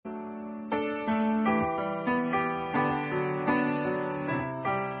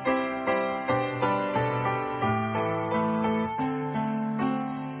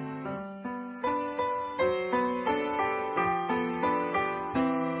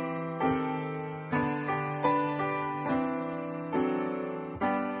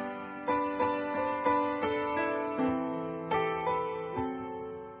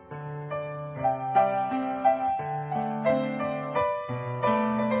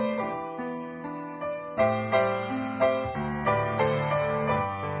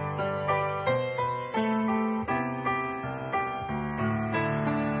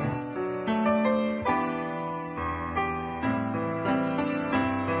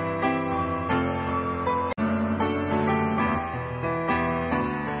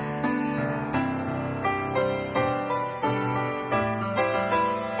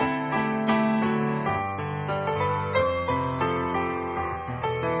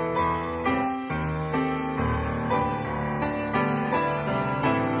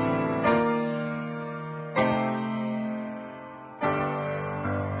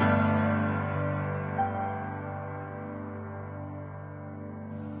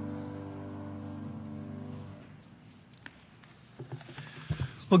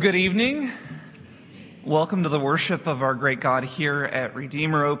Well, good evening. Welcome to the worship of our great God here at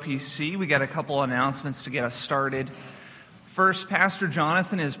Redeemer OPC. We got a couple announcements to get us started. First, Pastor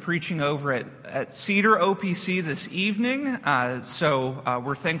Jonathan is preaching over at Cedar OPC this evening. So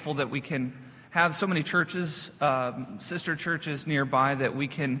we're thankful that we can have so many churches, sister churches nearby that we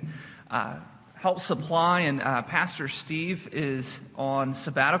can help supply. And Pastor Steve is on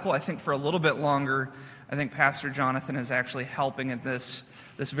sabbatical, I think, for a little bit longer. I think Pastor Jonathan is actually helping at this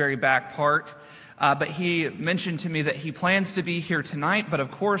very back part. But he mentioned to me that he plans to be here tonight, but of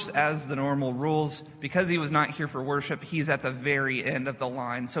course, as the normal rules, because he was not here for worship, he's at the very end of the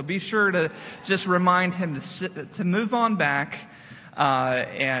line. So be sure to just remind him to move on back.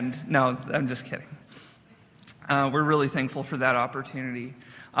 And no, I'm just kidding. We're really thankful for that opportunity.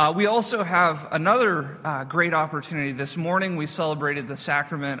 We also have another great opportunity. This morning we celebrated the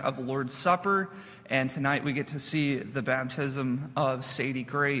sacrament of the Lord's Supper, and tonight we get to see the baptism of Sadie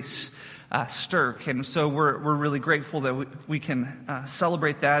Grace Stirk. And so we're really grateful that we can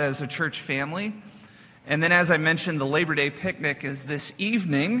celebrate that as a church family. And then, as I mentioned, the Labor Day picnic is this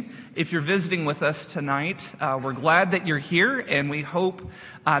evening. If you're visiting with us tonight, we're glad that you're here, and we hope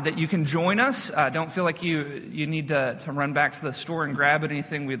that you can join us. Don't feel like you need to run back to the store and grab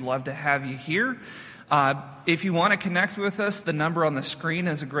anything. We'd love to have you here. If you want to connect with us, the number on the screen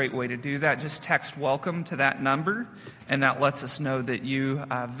is a great way to do that. Just text "welcome" to that number, and that lets us know that you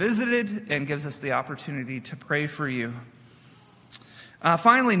visited and gives us the opportunity to pray for you.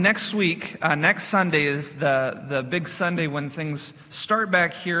 Finally, next week, next Sunday is the big Sunday when things start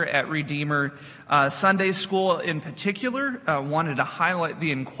back here at Redeemer. Sunday school in particular, wanted to highlight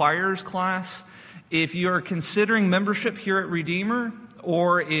the Inquirers class. If you are considering membership here at Redeemer,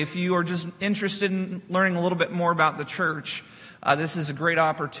 or if you are just interested in learning a little bit more about the church, this is a great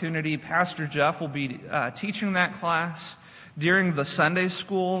opportunity. Pastor Jeff will be teaching that class during the Sunday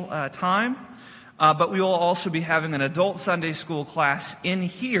school time. But we will also be having an adult Sunday school class in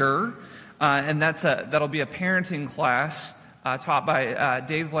here, and that'll be a parenting class taught by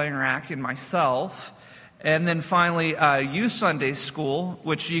Dave Langerak and myself. And then finally, Youth Sunday School,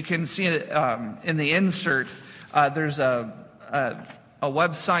 which you can see in the insert. There's a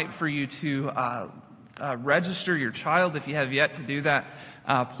website for you to register your child if you have yet to do that.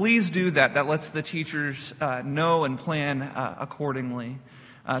 Please do that. That lets the teachers know and plan accordingly.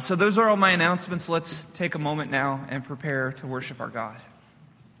 So those are all my announcements. Let's take a moment now and prepare to worship our God.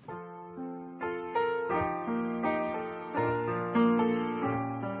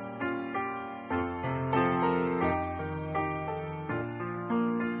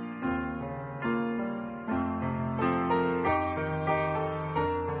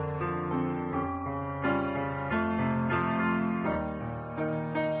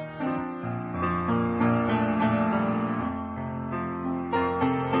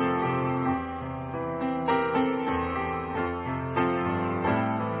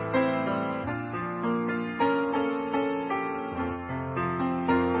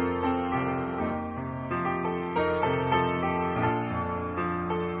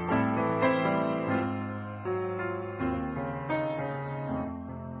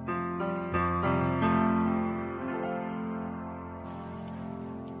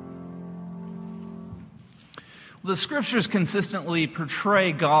 The scriptures consistently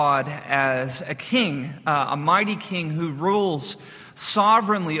portray God as a king, a mighty king who rules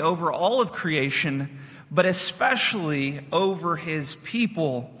sovereignly over all of creation, but especially over his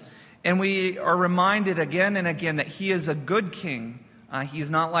people. And we are reminded again and again that he is a good king. He is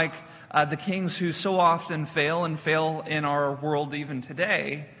not like the kings who so often fail in our world even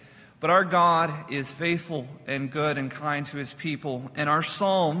today. But our God is faithful and good and kind to his people. And our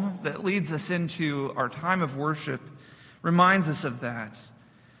psalm that leads us into our time of worship reminds us of that.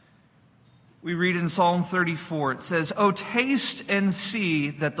 We read in Psalm 34, it says, "Oh, taste and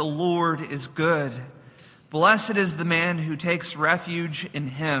see that the Lord is good. Blessed is the man who takes refuge in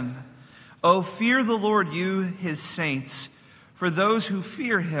him. Oh, fear the Lord, you his saints, for those who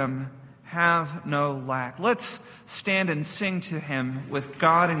fear him have no lack." Let's stand and sing to him with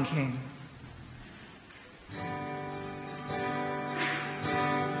God and King.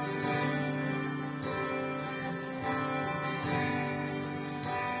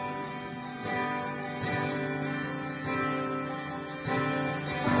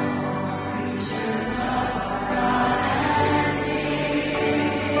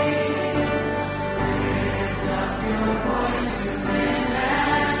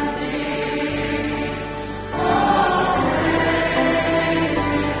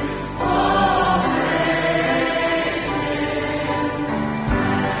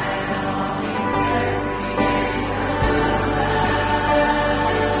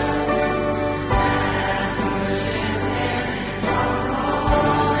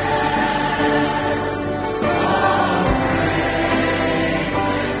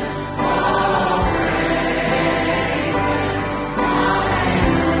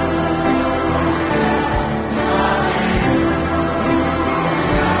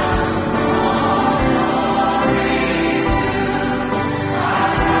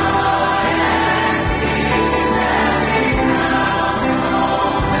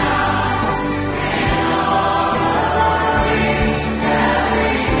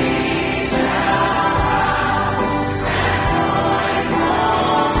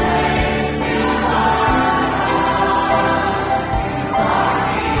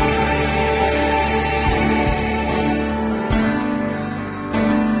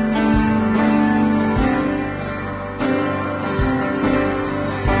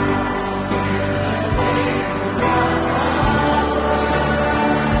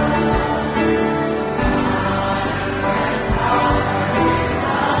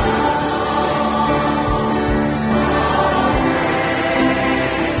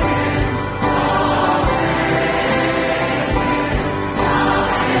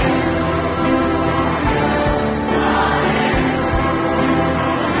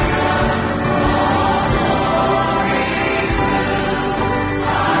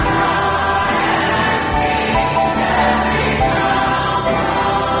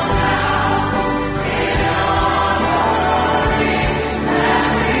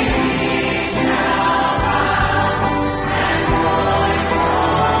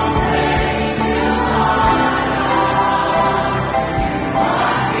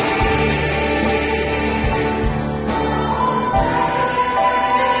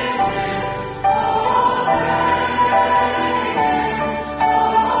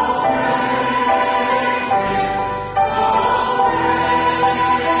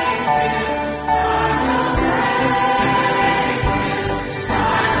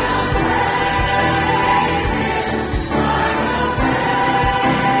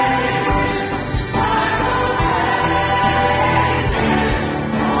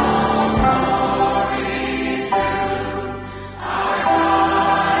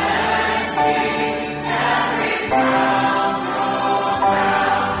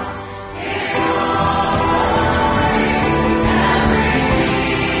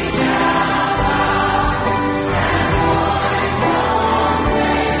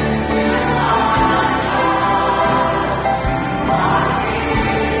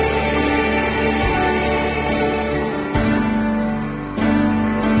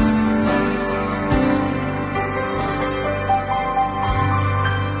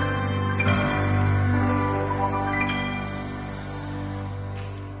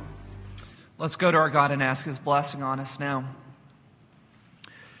 Let's go to our God and ask His blessing on us now.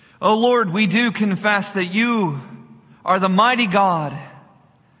 Oh Lord, we do confess that You are the mighty God,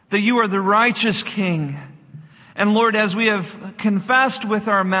 that You are the righteous King. And Lord, as we have confessed with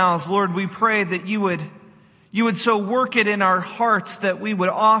our mouths, Lord, we pray that You would so work it in our hearts that we would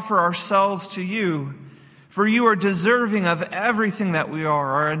offer ourselves to You. For You are deserving of everything that we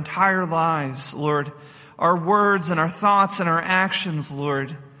are, our entire lives, Lord, our words and our thoughts and our actions,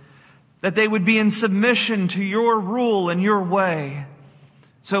 Lord, that they would be in submission to Your rule and Your way.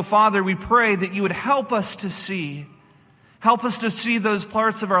 So, Father, we pray that You would help us to see those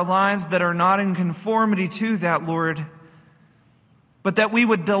parts of our lives that are not in conformity to that, Lord, but that we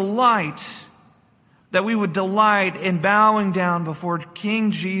would delight in bowing down before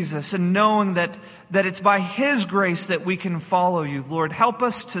King Jesus and knowing that it's by His grace that we can follow You. Lord, help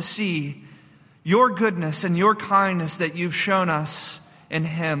us to see Your goodness and Your kindness that You've shown us in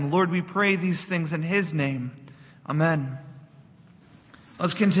Him. Lord, we pray these things in His name. Amen.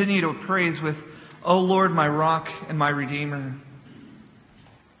 Let's continue to praise with, O Lord, my rock and my redeemer.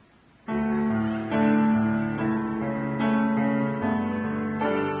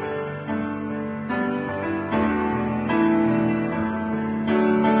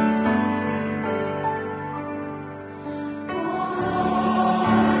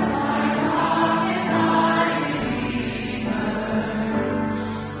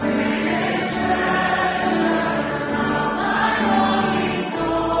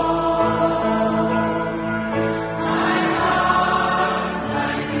 God.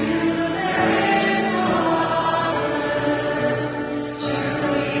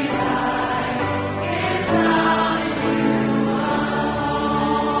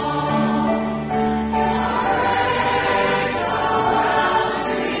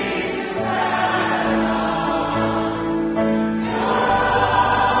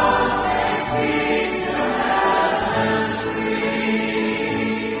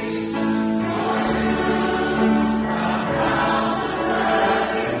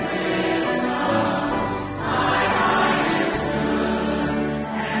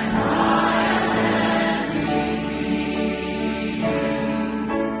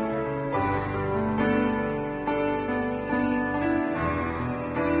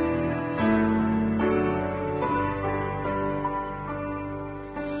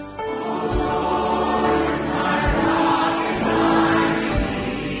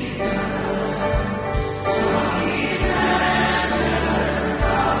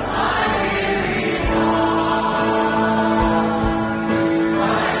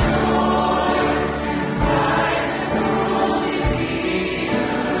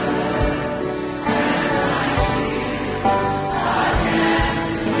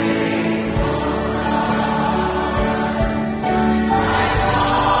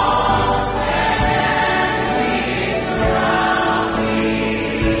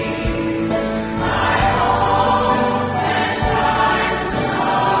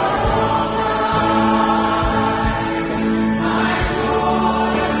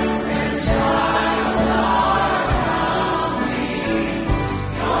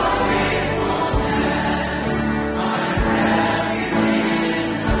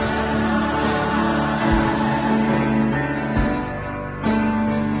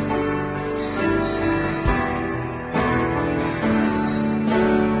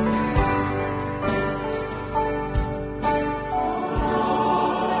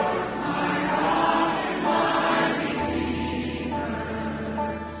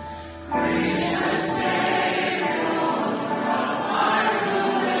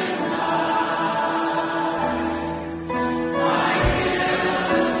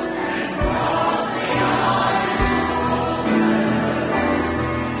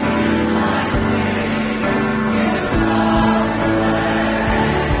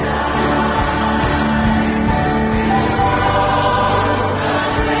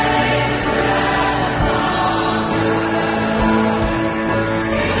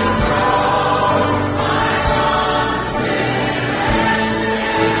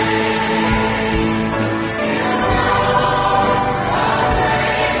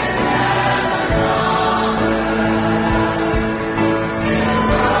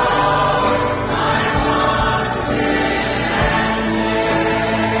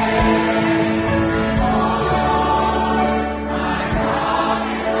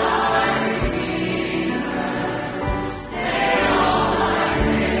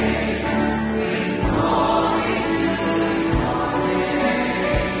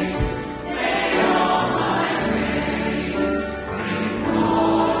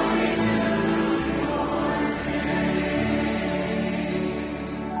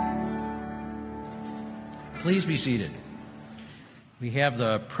 Please be seated. We have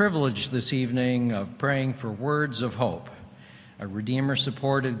the privilege this evening of praying for Words of Hope, a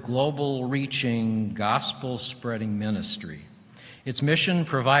Redeemer-supported, global-reaching, gospel-spreading ministry. Its mission,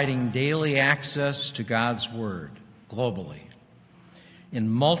 providing daily access to God's Word globally in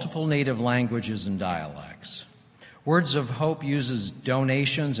multiple native languages and dialects. Words of Hope uses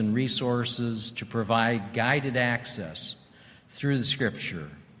donations and resources to provide guided access through the Scripture,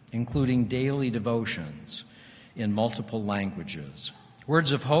 including daily devotions in multiple languages.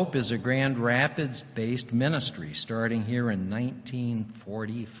 Words of Hope is a Grand Rapids-based ministry starting here in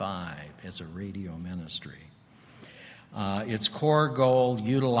 1945 as a radio ministry. Its core goal,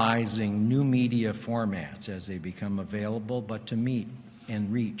 utilizing new media formats as they become available, but to meet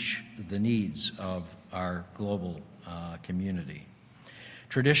and reach the needs of our global community.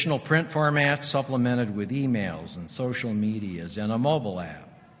 Traditional print formats supplemented with emails and social medias and a mobile app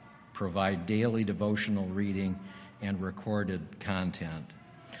provide daily devotional reading and recorded content.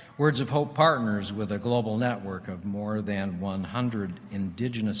 Words of Hope partners with a global network of more than 100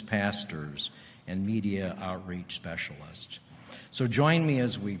 indigenous pastors and media outreach specialists. So join me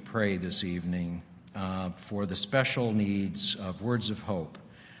as we pray this evening for the special needs of Words of Hope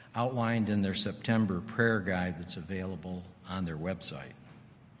outlined in their September prayer guide that's available on their website.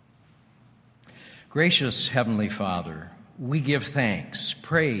 Gracious Heavenly Father, we give thanks,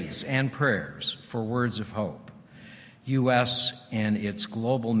 praise, and prayers for Words of Hope, U.S. and its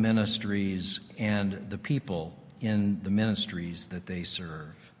global ministries and the people in the ministries that they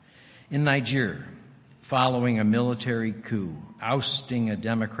serve. In Nigeria, following a military coup, ousting a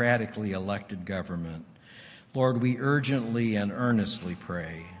democratically elected government, Lord, we urgently and earnestly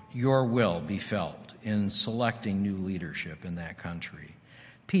pray your will be felt in selecting new leadership in that country,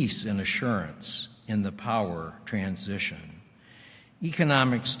 peace and assurance in the power transition,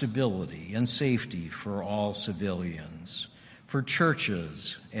 economic stability and safety for all civilians, for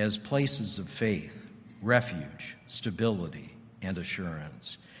churches as places of faith, refuge, stability, and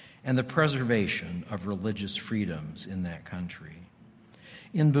assurance, and the preservation of religious freedoms in that country.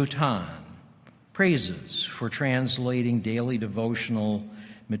 In Bhutan, praises for translating daily devotional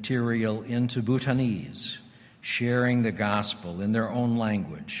material into Bhutanese, sharing the gospel in their own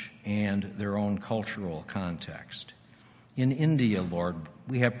language and their own cultural context. In India, Lord,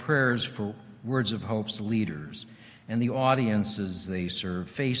 we have prayers for Words of Hope's leaders and the audiences they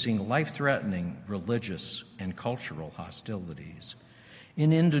serve facing life-threatening religious and cultural hostilities.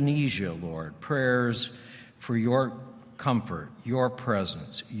 In Indonesia, Lord, prayers for your comfort, your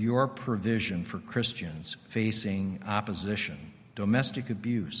presence, your provision for Christians facing opposition, domestic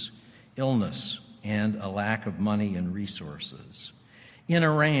abuse, illness, and a lack of money and resources. In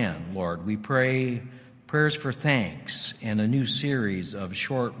Iran, Lord, we pray prayers for thanks and a new series of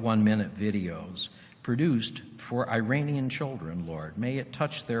short 1-minute videos produced for Iranian children, Lord. May it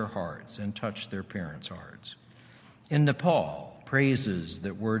touch their hearts and touch their parents' hearts. In Nepal, praises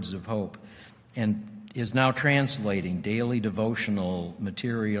that Words of Hope and is now translating daily devotional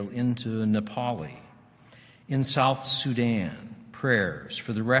material into Nepali. In South Sudan, prayers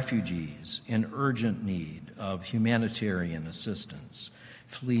for the refugees in urgent need of humanitarian assistance,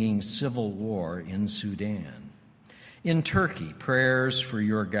 fleeing civil war in Sudan. In Turkey, prayers for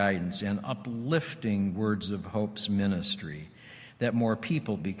your guidance and uplifting Words of Hope's ministry, that more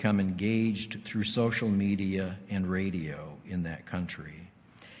people become engaged through social media and radio in that country.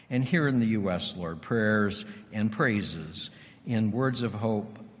 And here in the U.S., Lord, prayers and praises in Words of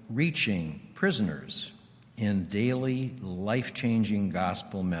Hope reaching prisoners in daily life-changing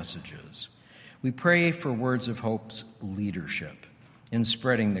gospel messages. We pray for Words of Hope's leadership in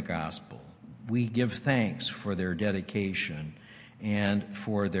spreading the gospel. We give thanks for their dedication and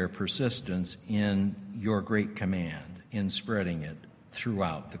for their persistence in your great command in spreading it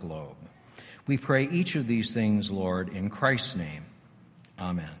throughout the globe. We pray each of these things, Lord, in Christ's name.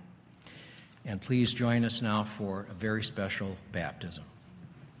 Amen. And please join us now for a very special baptism.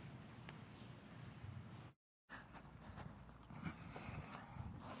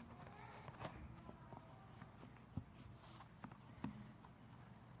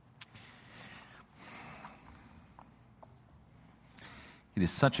 It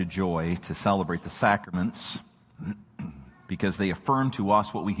is such a joy to celebrate the sacraments because they affirm to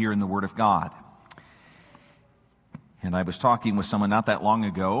us what we hear in the Word of God. And I was talking with someone not that long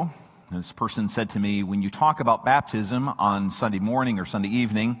ago, and this person said to me, when you talk about baptism on Sunday morning or Sunday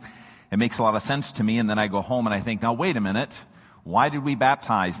evening, it makes a lot of sense to me, and then I go home and I think, now wait a minute, why did we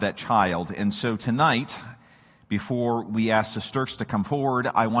baptize that child? And so tonight, before we ask the Sturks to come forward,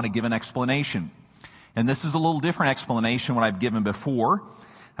 I want to give an explanation. And this is a little different explanation what I've given before.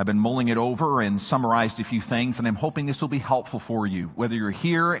 I've been mulling it over and summarized a few things, and I'm hoping this will be helpful for you, whether you're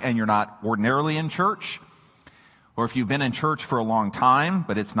here and you're not ordinarily in church, or if you've been in church for a long time,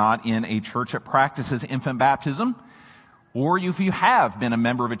 but it's not in a church that practices infant baptism, or if you have been a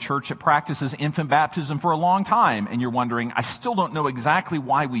member of a church that practices infant baptism for a long time, and you're wondering, I still don't know exactly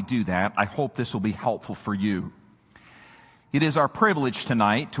why we do that. I hope this will be helpful for you. It is our privilege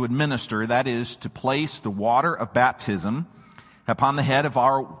tonight to administer, that is, to place the water of baptism upon the head of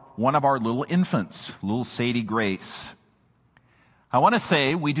one of our little infants, little Sadie Grace. I want to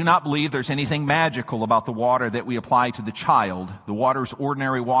say we do not believe there's anything magical about the water that we apply to the child. The water is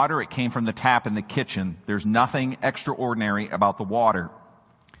ordinary water. It came from the tap in the kitchen. There's nothing extraordinary about the water.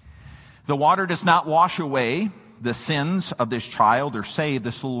 The water does not wash away the sins of this child or save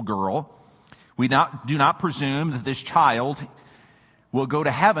this little girl. We do not presume that this child will go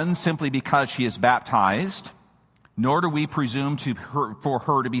to heaven simply because she is baptized, nor do we presume for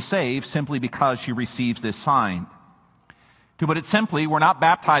her to be saved simply because she receives this sign. To put it simply, we're not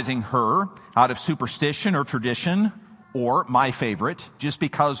baptizing her out of superstition or tradition, or, my favorite, just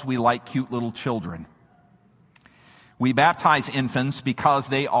because we like cute little children. We baptize infants because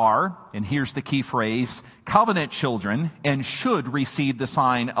they are, and here's the key phrase, covenant children and should receive the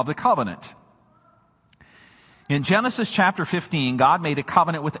sign of the covenant. In Genesis chapter 15, God made a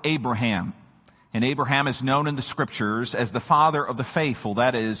covenant with Abraham. And Abraham is known in the scriptures as the father of the faithful,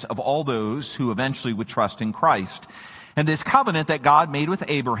 that is, of all those who eventually would trust in Christ. And this covenant that God made with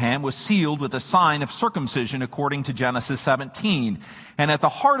Abraham was sealed with a sign of circumcision according to Genesis 17. And at the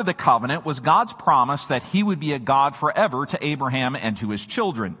heart of the covenant was God's promise that he would be a God forever to Abraham and to his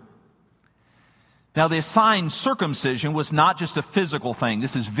children. Now, this sign, circumcision, was not just a physical thing.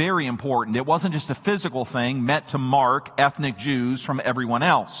 This is very important. It wasn't just a physical thing meant to mark ethnic Jews from everyone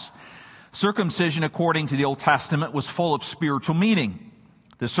else. Circumcision, according to the Old Testament, was full of spiritual meaning.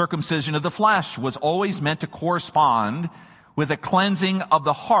 The circumcision of the flesh was always meant to correspond with a cleansing of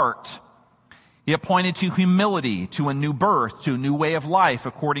the heart. It pointed to humility, to a new birth, to a new way of life,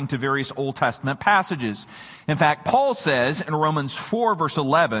 according to various Old Testament passages. In fact, Paul says in Romans 4, verse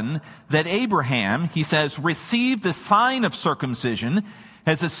 11, that Abraham, he says, received the sign of circumcision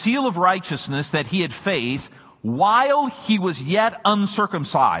as a seal of righteousness that he had faith while he was yet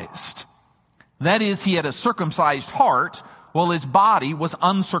uncircumcised. That is, he had a circumcised heart while his body was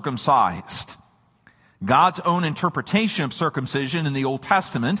uncircumcised. God's own interpretation of circumcision in the Old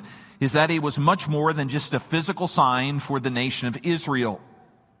Testament is that it was much more than just a physical sign for the nation of Israel.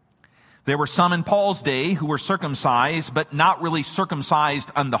 There were some in Paul's day who were circumcised, but not really circumcised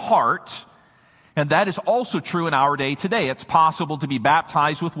on the heart. And that is also true in our day today. It's possible to be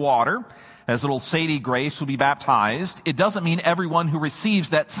baptized with water, as little Sadie Grace will be baptized. It doesn't mean everyone who receives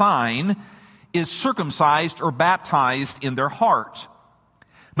that sign is circumcised or baptized in their heart.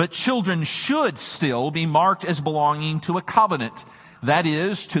 But children should still be marked as belonging to a covenant. That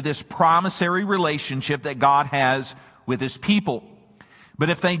is, to this promissory relationship that God has with his people. But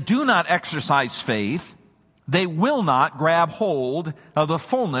if they do not exercise faith, they will not grab hold of the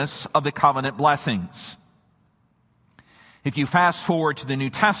fullness of the covenant blessings. If you fast forward to the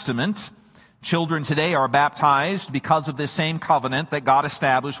New Testament, children today are baptized because of this same covenant that God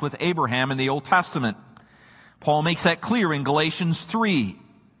established with Abraham in the Old Testament. Paul makes that clear in Galatians 3.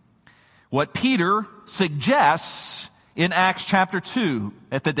 What Peter suggests in Acts chapter 2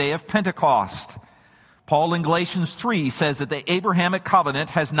 at the day of Pentecost. Paul in Galatians 3 says that the Abrahamic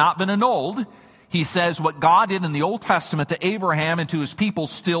covenant has not been annulled. He says what God did in the Old Testament to Abraham and to his people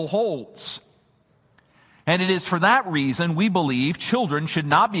still holds. And it is for that reason we believe children should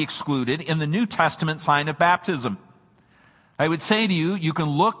not be excluded in the New Testament sign of baptism. I would say to you, you can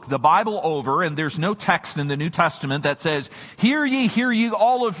look the Bible over, and there's no text in the New Testament that says, hear ye,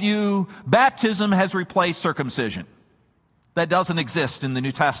 all of you, baptism has replaced circumcision. That doesn't exist in the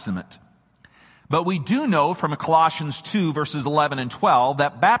New Testament. But we do know from Colossians 2, verses 11 and 12,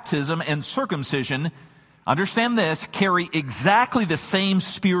 that baptism and circumcision, understand this, carry exactly the same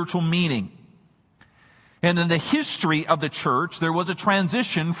spiritual meaning. And in the history of the church, there was a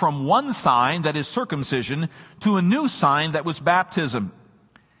transition from one sign, that is circumcision, to a new sign that was baptism.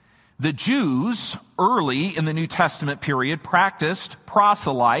 The Jews, early in the New Testament period, practiced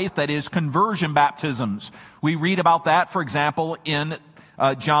proselyte, that is conversion baptisms. We read about that, for example, in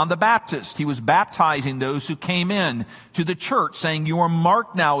John the Baptist. He was baptizing those who came in to the church, saying, you are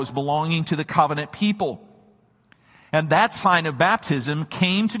marked now as belonging to the covenant people. And that sign of baptism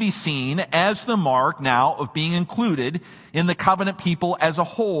came to be seen as the mark now of being included in the covenant people as a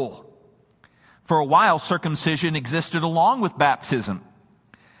whole. For a while, circumcision existed along with baptism.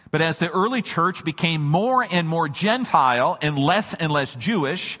 But as the early church became more and more Gentile and less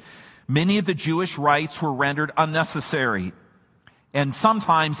Jewish, many of the Jewish rites were rendered unnecessary and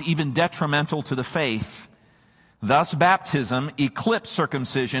sometimes even detrimental to the faith. Thus, baptism eclipsed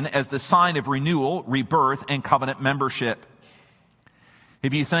circumcision as the sign of renewal, rebirth, and covenant membership.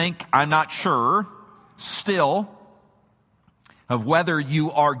 If you think, I'm not sure, still, of whether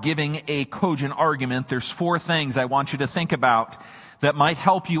you are giving a cogent argument, there's 4 things I want you to think about that might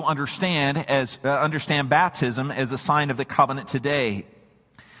help you understand baptism as a sign of the covenant today.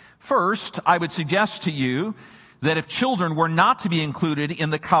 First, I would suggest to you that if children were not to be included in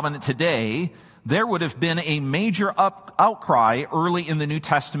the covenant today, there would have been a major outcry early in the New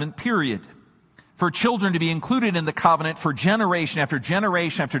Testament period. For children to be included in the covenant for generation after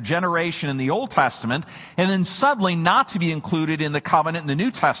generation after generation in the Old Testament, and then suddenly not to be included in the covenant in the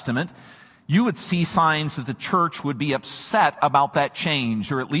New Testament, you would see signs that the church would be upset about that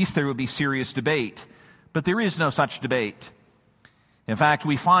change, or at least there would be serious debate. But there is no such debate. In fact,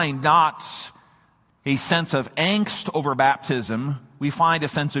 we find not a sense of angst over baptism. We find a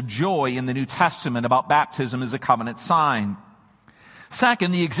sense of joy in the New Testament about baptism as a covenant sign.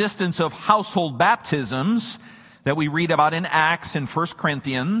 Second, the existence of household baptisms that we read about in Acts and 1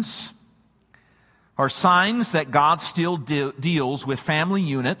 Corinthians are signs that God still deals with family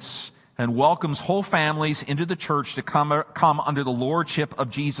units and welcomes whole families into the church to come under the lordship of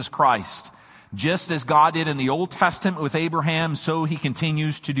Jesus Christ. Just as God did in the Old Testament with Abraham, so he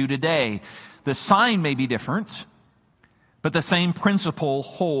continues to do today. The sign may be different, but the same principle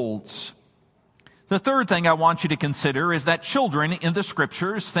holds. The third thing I want you to consider is that children in the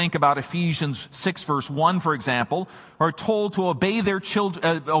Scriptures, think about Ephesians 6 verse 1, for example, are told to obey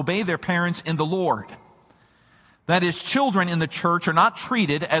their parents in the Lord. That is, children in the church are not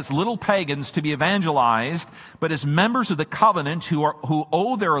treated as little pagans to be evangelized, but as members of the covenant who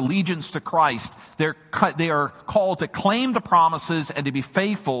owe their allegiance to Christ. They are called to claim the promises and to be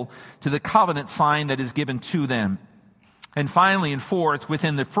faithful to the covenant sign that is given to them. And finally, and fourth,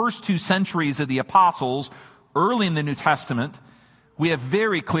 within the first 2 centuries of the apostles, early in the New Testament, we have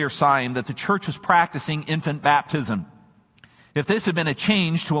very clear sign that the church was practicing infant baptism. If this had been a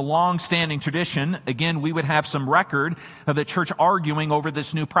change to a long-standing tradition, again, we would have some record of the church arguing over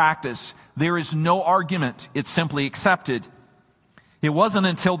this new practice. There is no argument. It's simply accepted. It wasn't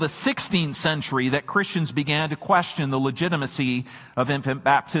until the 16th century that Christians began to question the legitimacy of infant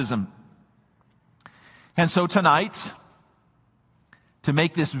baptism. And so tonight, to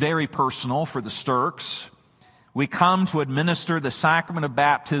make this very personal for the Sturks, we come to administer the sacrament of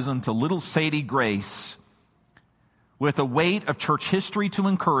baptism to little Sadie Grace with the weight of church history to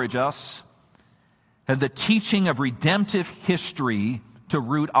encourage us and the teaching of redemptive history to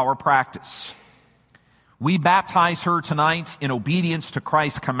root our practice. We baptize her tonight in obedience to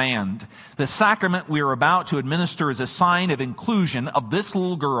Christ's command. The sacrament we are about to administer is a sign of inclusion of this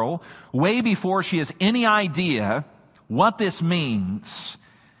little girl way before she has any idea what this means.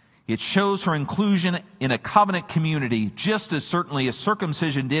 It shows her inclusion in a covenant community, just as certainly as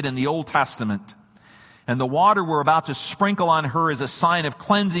circumcision did in the Old Testament. And the water we're about to sprinkle on her is a sign of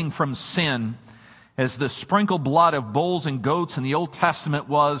cleansing from sin, as the sprinkled blood of bulls and goats in the Old Testament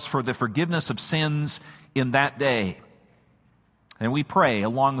was for the forgiveness of sins in that day. And we pray,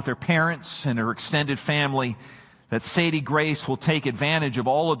 along with her parents and her extended family, that Sadie Grace will take advantage of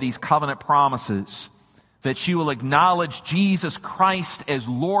all of these covenant promises, that she will acknowledge Jesus Christ as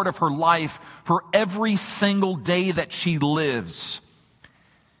Lord of her life for every single day that she lives.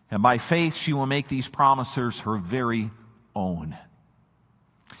 And by faith, she will make these promises her very own.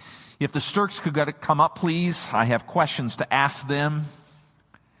 If the Sturks could come up, please. I have questions to ask them.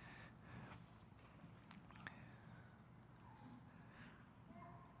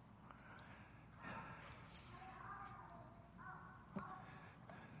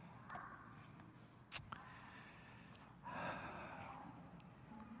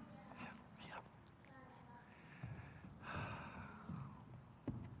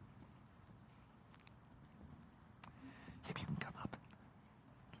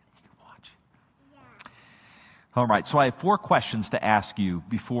 All right, so I have 4 questions to ask you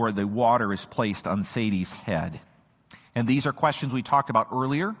before the water is placed on Sadie's head. And these are questions we talked about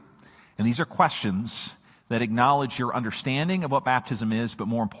earlier, and these are questions that acknowledge your understanding of what baptism is, but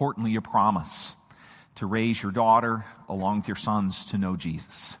more importantly, your promise to raise your daughter along with your sons to know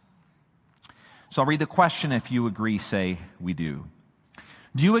Jesus. So I'll read the question. If you agree, say, we do.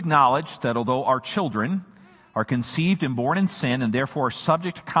 Do you acknowledge that although our children are conceived and born in sin and therefore are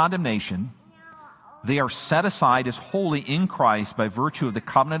subject to condemnation, they are set aside as holy in Christ by virtue of the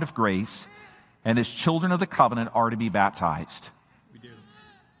covenant of grace, and as children of the covenant are to be baptized? We do.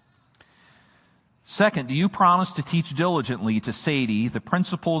 Second, do you promise to teach diligently to Sadie the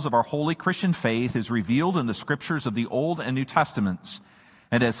principles of our holy Christian faith as revealed in the scriptures of the Old and New Testaments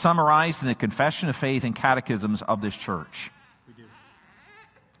and as summarized in the Confession of Faith and Catechisms of this church? We do.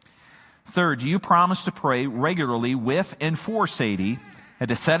 Third, do you promise to pray regularly with and for Sadie and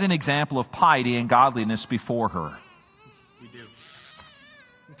to set an example of piety and godliness before her? We do.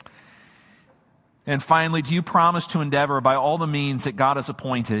 And finally, do you promise to endeavor by all the means that God has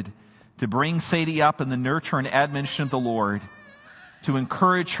appointed to bring Sadie up in the nurture and admonition of the Lord, to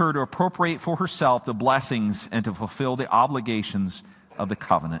encourage her to appropriate for herself the blessings and to fulfill the obligations of the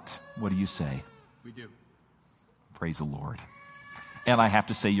covenant? What do you say? We do. Praise the Lord. And I have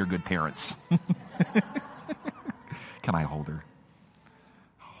to say, you're good parents. Can I hold her?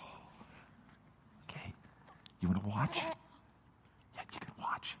 Okay. You want to watch? Yeah, you can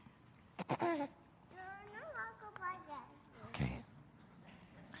watch. Okay.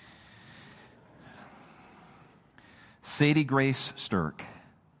 Sadie Grace Stirk,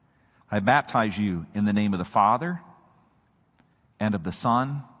 I baptize you in the name of the Father and of the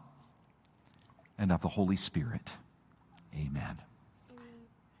Son and of the Holy Spirit. Amen.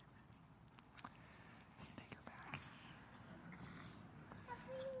 Take her back.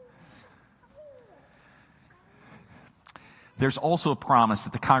 There's also a promise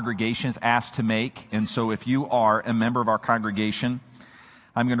that the congregation is asked to make, and so if you are a member of our congregation,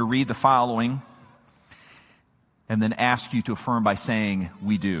 I'm going to read the following and then ask you to affirm by saying,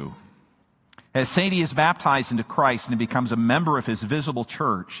 we do. As Sadie is baptized into Christ and becomes a member of his visible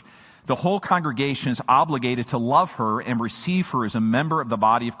church, the whole congregation is obligated to love her and receive her as a member of the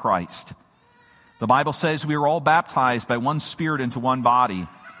body of Christ. The Bible says we are all baptized by one Spirit into one body,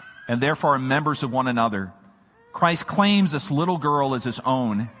 and therefore are members of one another. Christ claims this little girl as his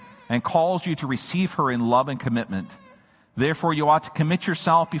own and calls you to receive her in love and commitment. Therefore, you ought to commit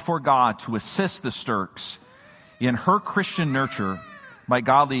yourself before God to assist the Stirks in her Christian nurture by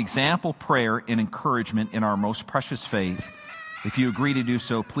godly example, prayer, and encouragement in our most precious faith. If you agree to do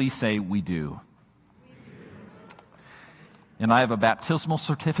so, please say, we do. And I have a baptismal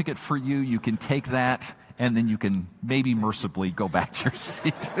certificate for you. You can take that, and then you can maybe mercifully go back to your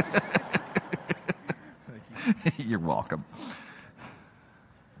seat. You're welcome.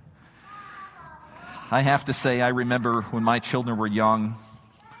 I have to say, I remember when my children were young,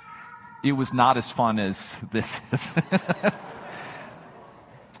 it was not as fun as this is.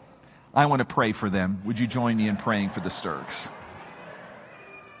 I want to pray for them. Would you join me in praying for the Stirks?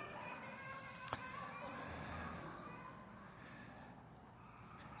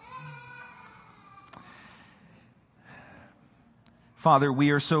 Father,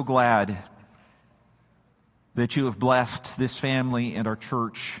 we are so glad that you have blessed this family and our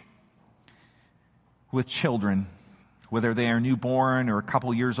church with children, whether they are newborn or a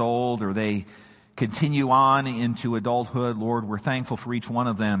couple years old or they continue on into adulthood. Lord, we're thankful for each one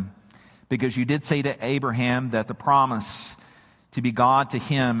of them because you did say to Abraham that the promise to be God to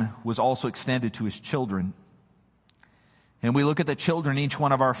him was also extended to his children. And we look at the children in each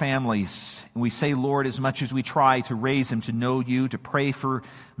one of our families and we say, Lord, as much as we try to raise them to know you, to pray for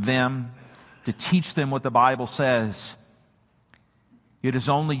them, to teach them what the Bible says, it is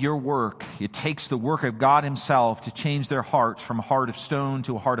only your work. It takes the work of God himself to change their hearts from a heart of stone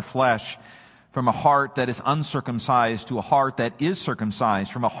to a heart of flesh, from a heart that is uncircumcised to a heart that is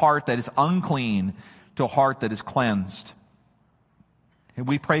circumcised, from a heart that is unclean to a heart that is cleansed. And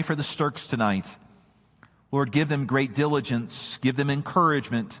we pray for the Stirks tonight. Lord, give them great diligence, give them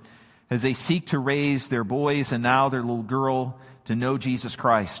encouragement as they seek to raise their boys and now their little girl to know Jesus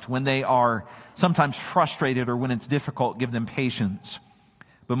Christ. When they are sometimes frustrated or when it's difficult, give them patience.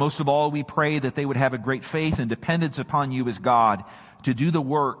 But most of all, we pray that they would have a great faith and dependence upon you as God to do the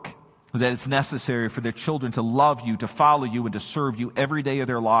work that is necessary for their children to love you, to follow you, and to serve you every day of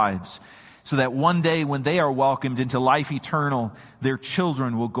their lives, so that one day when they are welcomed into life eternal, their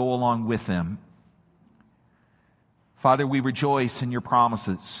children will go along with them. Father, we rejoice in your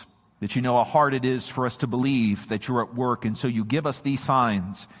promises, that you know how hard it is for us to believe that you're at work, and so you give us these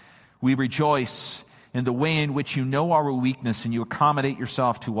signs. We rejoice in the way in which you know our weakness and you accommodate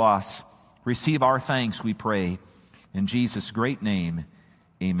yourself to us. Receive our thanks, we pray. In Jesus' great name,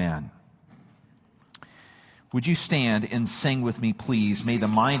 amen. Would you stand and sing with me, please? May the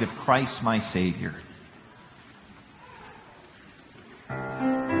mind of Christ my Savior.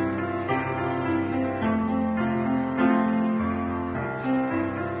 Thank you.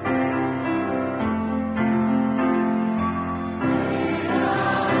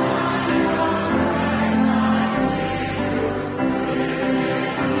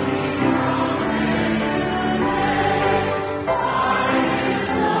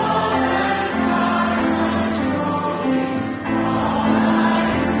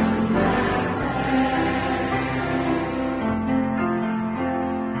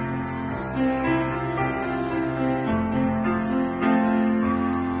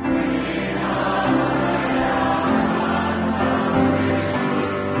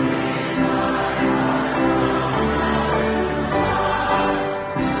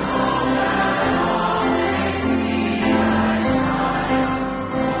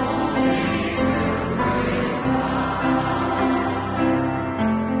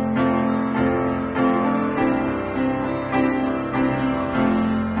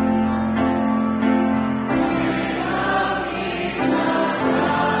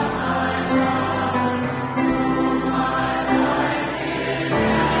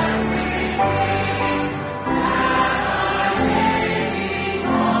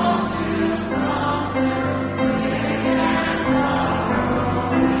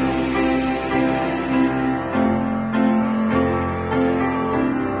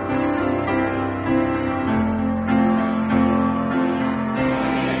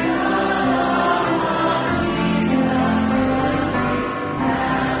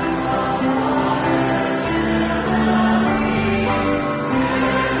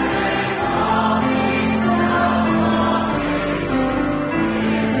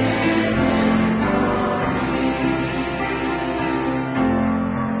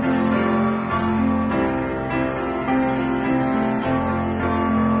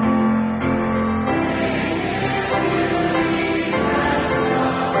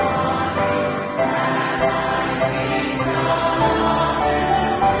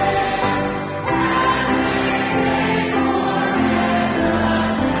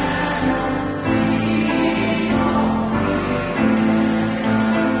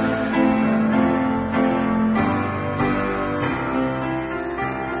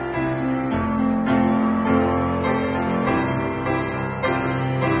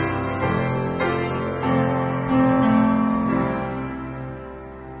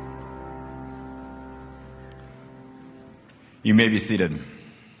 You may be seated.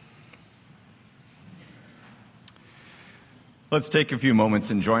 Let's take a few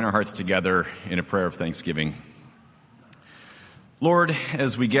moments and join our hearts together in a prayer of thanksgiving. Lord,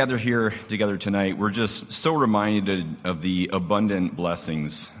 as we gather here together tonight, we're just so reminded of the abundant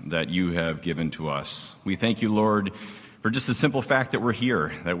blessings that you have given to us. We thank you, Lord, for just the simple fact that we're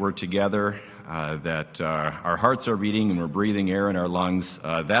here, that we're together, that our hearts are beating and we're breathing air in our lungs.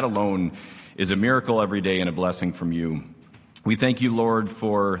 That alone is a miracle every day and a blessing from you. We thank you, Lord,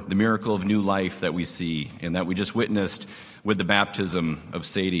 for the miracle of new life that we see and that we just witnessed with the baptism of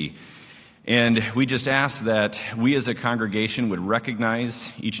Sadie. And we just ask that we as a congregation would recognize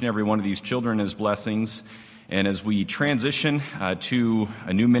each and every one of these children as blessings. And as we transition to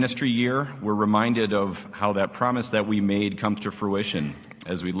a new ministry year, we're reminded of how that promise that we made comes to fruition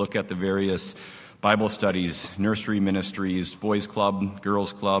as we look at the various Bible studies, nursery ministries, boys club,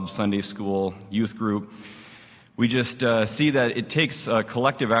 girls club, Sunday school, youth group. We just see that it takes a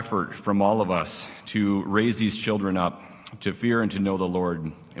collective effort from all of us to raise these children up to fear and to know the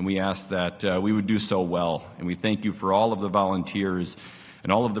Lord. And we ask that we would do so well. And we thank you for all of the volunteers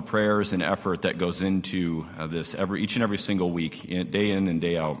and all of the prayers and effort that goes into this each and every single week, day in and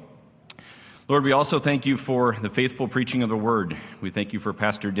day out. Lord, we also thank you for the faithful preaching of the word. We thank you for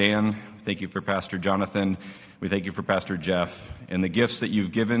Pastor Dan. We thank you for Pastor Jonathan. We thank you for Pastor Jeff and the gifts that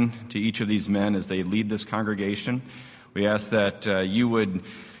you've given to each of these men as they lead this congregation. We ask that you would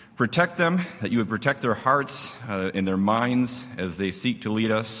protect them, that you would protect their hearts and their minds as they seek to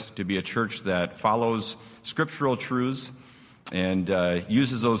lead us to be a church that follows scriptural truths and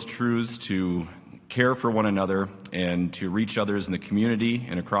uses those truths to care for one another and to reach others in the community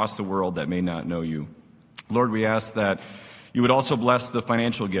and across the world that may not know you. Lord, we ask that you would also bless the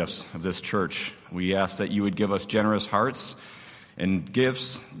financial gifts of this church. We ask that you would give us generous hearts and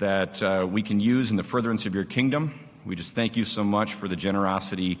gifts that we can use in the furtherance of your kingdom. We just thank you so much for the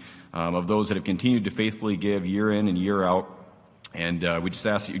generosity of those that have continued to faithfully give year in and year out. And we just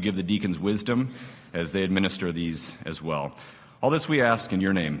ask that you give the deacons wisdom as they administer these as well. All this we ask in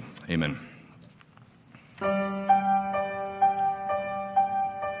your name. Amen.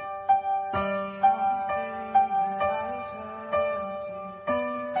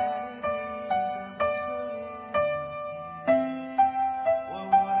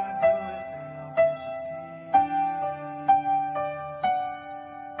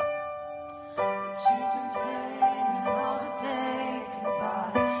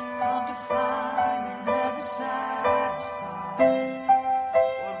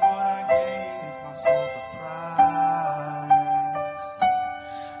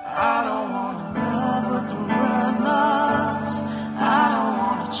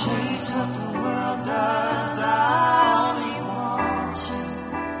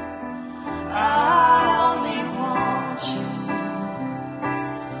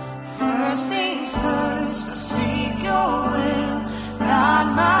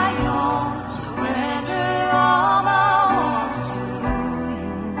 Surrender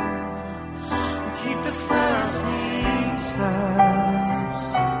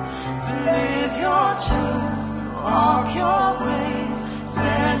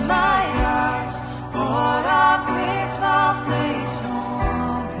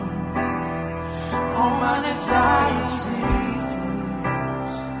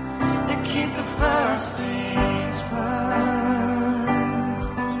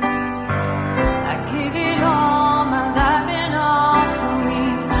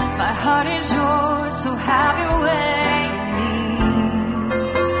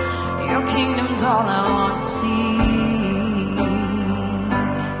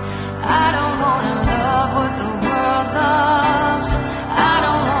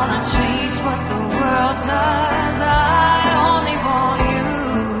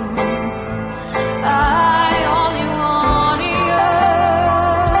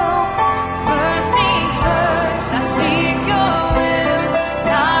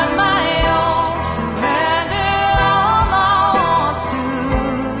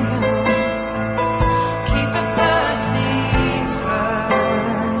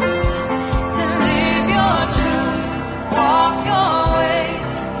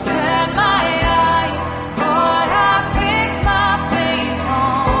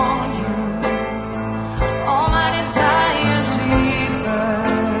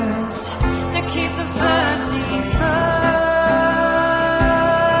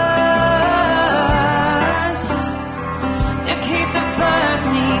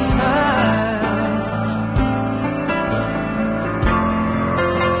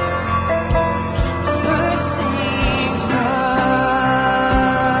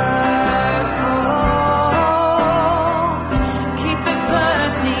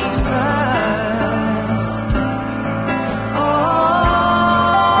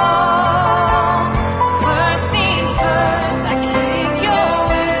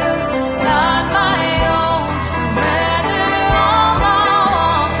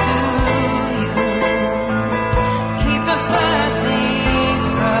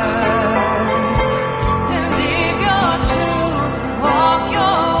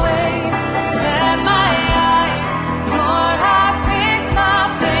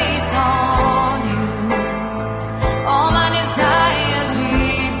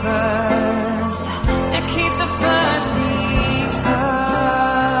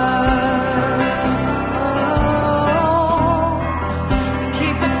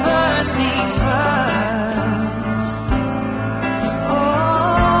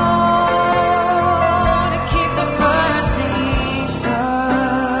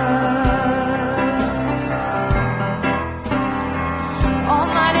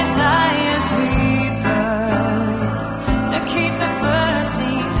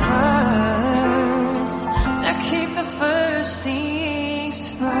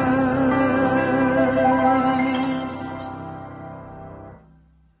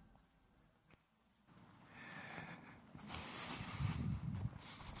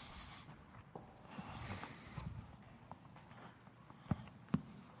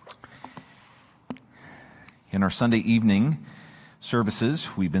In our Sunday evening services,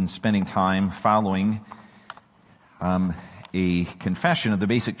 we've been spending time following a confession of the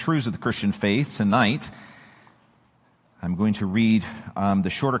basic truths of the Christian faith. Tonight, I'm going to read the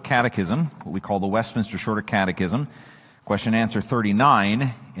Shorter Catechism, what we call the Westminster Shorter Catechism, question and answer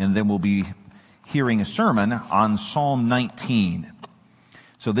 39, and then we'll be hearing a sermon on Psalm 19.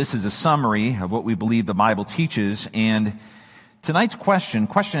 So this is a summary of what we believe the Bible teaches, and tonight's question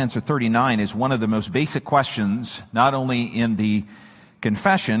and answer 39, is one of the most basic questions, not only in the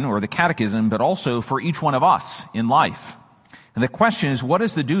confession or the catechism, but also for each one of us in life. And the question is, what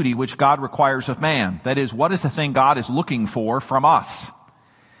is the duty which God requires of man? That is, what is the thing God is looking for from us?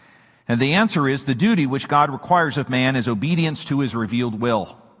 And the answer is, the duty which God requires of man is obedience to his revealed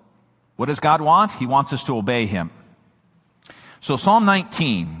will. What does God want? He wants us to obey him. So Psalm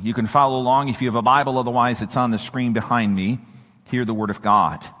 19, you can follow along if you have a Bible, otherwise it's on the screen behind me. Hear the word of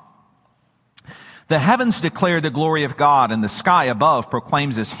God. The heavens declare the glory of God, and the sky above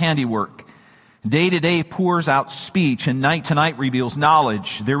proclaims his handiwork. Day to day pours out speech, and night to night reveals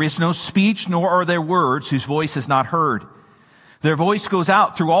knowledge. There is no speech, nor are there words whose voice is not heard. Their voice goes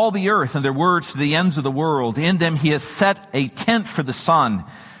out through all the earth, and their words to the ends of the world. In them he has set a tent for the sun,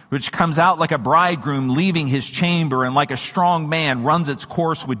 which comes out like a bridegroom leaving his chamber, and like a strong man runs its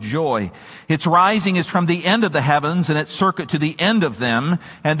course with joy. Its rising is from the end of the heavens, and its circuit to the end of them,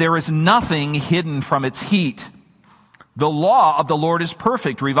 and there is nothing hidden from its heat. The law of the Lord is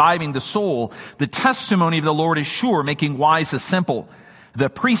perfect, reviving the soul. The testimony of the Lord is sure, making wise the simple. The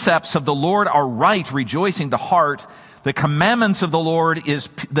precepts of the Lord are right, rejoicing the heart. The commandment of the Lord is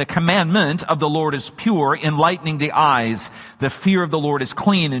pure, enlightening the eyes. The fear of the Lord is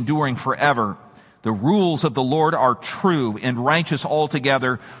clean, enduring forever. The rules of the Lord are true and righteous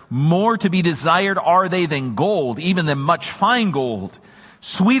altogether. More to be desired are they than gold, even than much fine gold.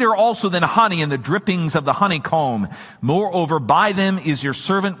 Sweeter also than honey and the drippings of the honeycomb. Moreover, by them is your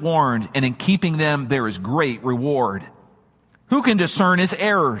servant warned, and in keeping them there is great reward. Who can discern his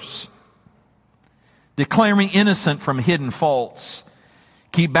errors? Declare me innocent from hidden faults.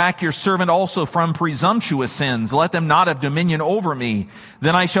 Keep back your servant also from presumptuous sins. Let them not have dominion over me.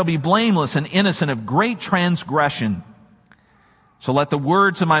 Then I shall be blameless and innocent of great transgression. So let the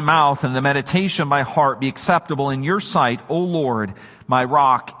words of my mouth and the meditation of my heart be acceptable in your sight, O Lord, my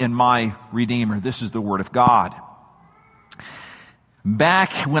rock and my redeemer. This is the word of God.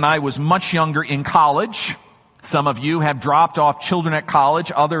 Back when I was much younger in college, some of you have dropped off children at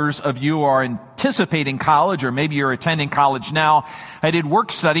college. Others of you are anticipating college, or maybe you're attending college now. I did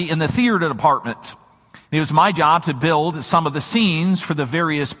work study in the theater department. It was my job to build some of the scenes for the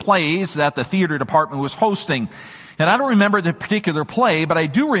various plays that the theater department was hosting. And I don't remember the particular play, but I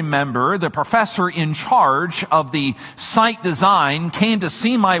do remember the professor in charge of the site design came to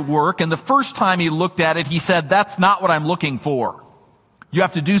see my work, and the first time he looked at it, he said, "That's not what I'm looking for. You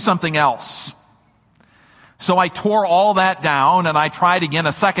have to do something else." So I tore all that down, and I tried again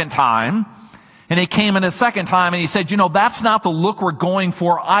a second time. And he came in a second time, and he said, "That's not the look we're going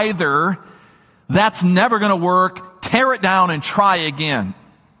for either. That's never going to work. Tear it down and try again."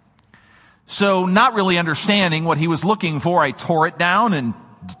 So not really understanding what he was looking for, I tore it down and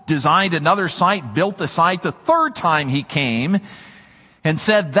designed another site, built the site. The third time he came and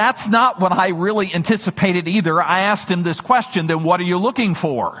said, "That's not what I really anticipated either." I asked him this question, "Then what are you looking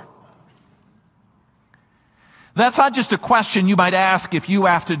for?" That's not just a question you might ask if you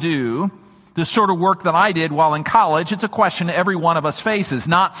have to do the sort of work that I did while in college. It's a question every one of us faces,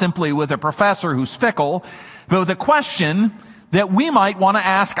 not simply with a professor who's fickle, but with a question that we might want to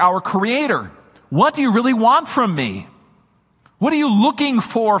ask our Creator. What do you really want from me? What are you looking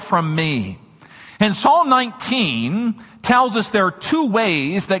for from me? And Psalm 19 tells us there are two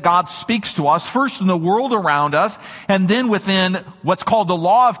ways that God speaks to us. First, in the world around us, and then within what's called the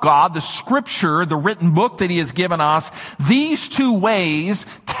law of God, the Scripture, the written book that He has given us. These two ways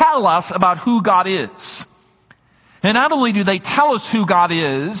tell us about who God is. And not only do they tell us who God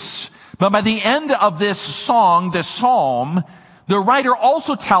is, but by the end of this psalm, the writer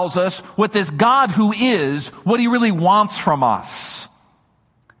also tells us what this God who is, what He really wants from us.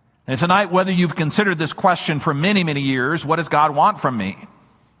 And tonight, whether you've considered this question for many, many years, what does God want from me?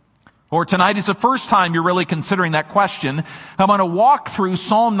 Or tonight is the first time you're really considering that question, I'm going to walk through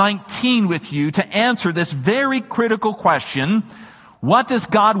Psalm 19 with you to answer this very critical question. What does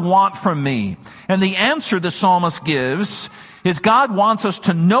God want from me? And the answer the psalmist gives is God wants us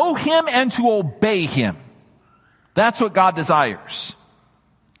to know Him and to obey Him. That's what God desires.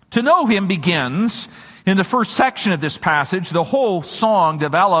 To know Him begins In the first section of this passage, the whole song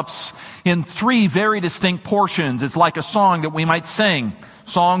develops in three very distinct portions. It's like a song that we might sing.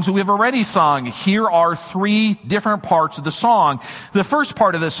 Songs that we've already sung. Here are three different parts of the song. The first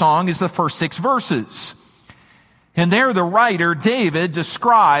part of the song is the first 6 verses. And there the writer, David,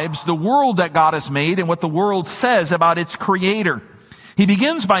 describes the world that God has made and what the world says about its creator. He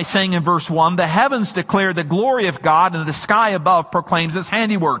begins by saying in verse 1, the heavens declare the glory of God and the sky above proclaims his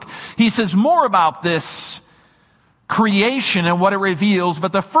handiwork. He says more about this creation and what it reveals,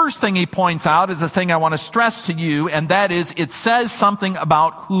 but the first thing he points out is the thing I want to stress to you, and that is it says something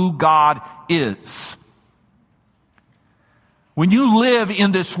about who God is. When you live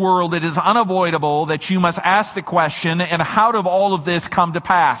in this world, it is unavoidable that you must ask the question, and how did all of this come to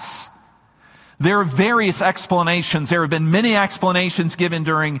pass? There are various explanations. There have been many explanations given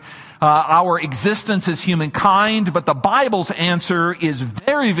during our existence as humankind, but the Bible's answer is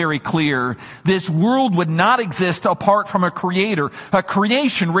very, very clear. This world would not exist apart from a creator. A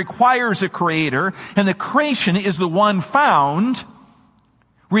creation requires a creator, and the creation is the one found,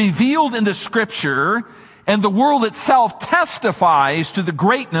 revealed in the Scripture, and the world itself testifies to the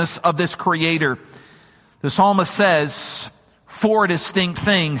greatness of this creator. The psalmist says 4 distinct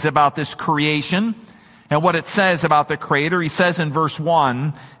things about this creation and what it says about the creator. He says in verse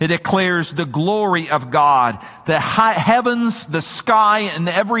 1, it declares the glory of God. The heavens, the sky, and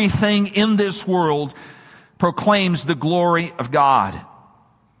everything in this world proclaims the glory of God.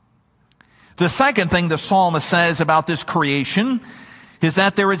 The second thing the psalmist says about this creation is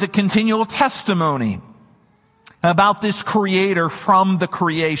that there is a continual testimony about this creator from the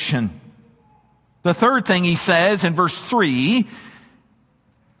creation. The third thing he says in verse 3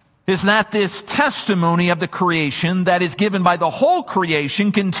 is that this testimony of the creation that is given by the whole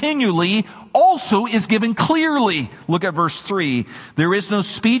creation continually also is given clearly. Look at verse 3. There is no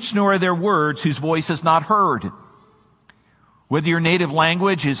speech nor are there words whose voice is not heard. Whether your native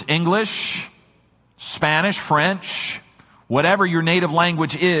language is English, Spanish, French, whatever your native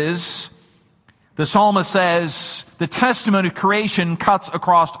language is, the psalmist says the testimony of creation cuts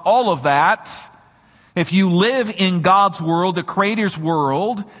across all of that. If you live in God's world, the Creator's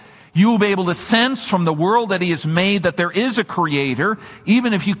world, you will be able to sense from the world that He has made that there is a Creator,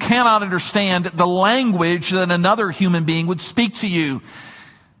 even if you cannot understand the language that another human being would speak to you.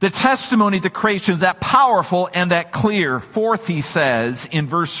 The testimony of the creation is that powerful and that clear. Fourth, he says in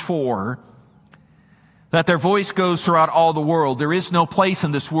verse 4, that their voice goes throughout all the world. There is no place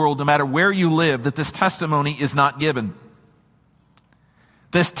in this world, no matter where you live, that this testimony is not given.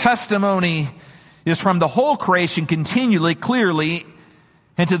 This testimony is from the whole creation continually, clearly,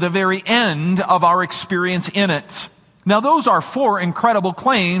 and to the very end of our experience in it. Now, those are 4 incredible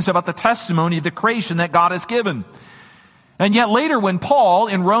claims about the testimony of the creation that God has given. And yet later when Paul,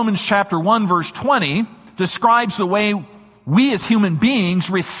 in Romans chapter 1, verse 20, describes the way we as human beings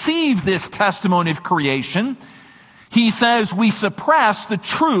receive this testimony of creation, he says we suppress the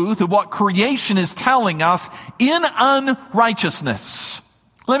truth of what creation is telling us in unrighteousness.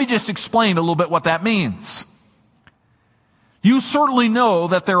 Let me just explain a little bit what that means. You certainly know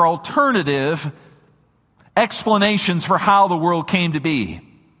that there are alternative explanations for how the world came to be.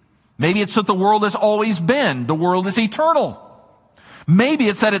 Maybe it's that the world has always been. The world is eternal. Maybe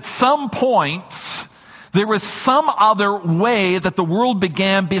it's that at some point there was some other way that the world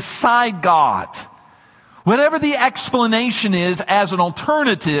began beside God. Whatever the explanation is as an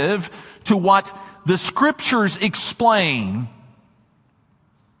alternative to what the Scriptures explain,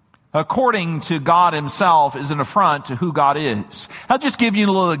 according to God Himself, is an affront to who God is. I'll just give you a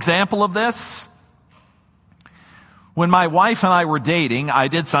little example of this. When my wife and I were dating, I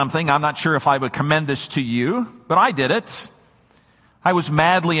did something. I'm not sure if I would commend this to you, but I did it. I was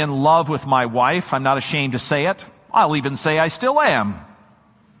madly in love with my wife. I'm not ashamed to say it. I'll even say I still am.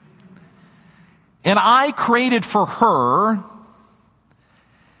 And I created for her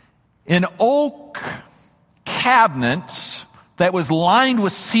an oak cabinet that was lined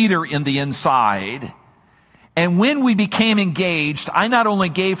with cedar in the inside. And when we became engaged, I not only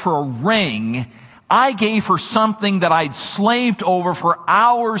gave her a ring, I gave her something that I'd slaved over for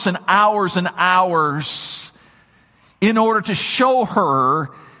hours and hours and hours in order to show her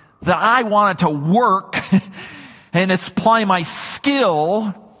that I wanted to work and apply my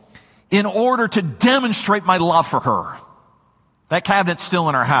skill in order to demonstrate my love for her. That cabinet's still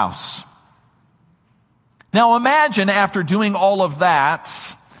in our house. Now imagine after doing all of that,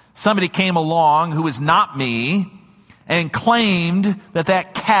 somebody came along who was not me and claimed that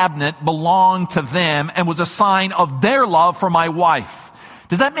that cabinet belonged to them and was a sign of their love for my wife.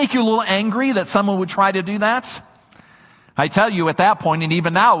 Does that make you a little angry that someone would try to do that? I tell you at that point, and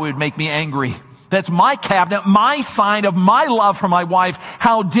even now it would make me angry. That's my cabinet, my sign of my love for my wife.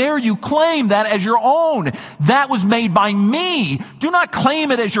 How dare you claim that as your own? That was made by me. Do not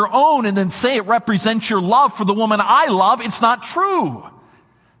claim it as your own and then say it represents your love for the woman I love. It's not true.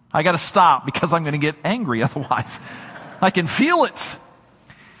 I got to stop because I'm going to get angry otherwise. I can feel it.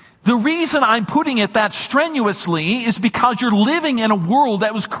 The reason I'm putting it that strenuously is because you're living in a world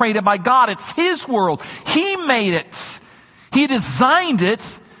that was created by God. It's His world. He made it. He designed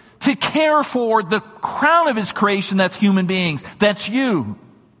it to care for the crown of His creation, that's human beings. That's you.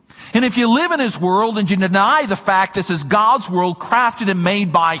 And if you live in His world and you deny the fact this is God's world, crafted and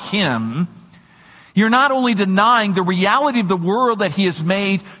made by Him, you're not only denying the reality of the world that He has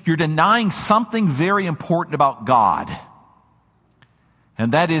made, you're denying something very important about God.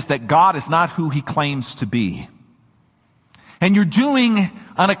 And that is that God is not who He claims to be. And you're doing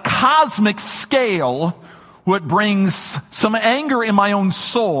on a cosmic scale what brings some anger in my own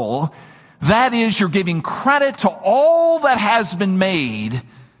soul. That is, you're giving credit to all that has been made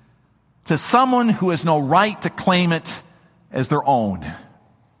to someone who has no right to claim it as their own.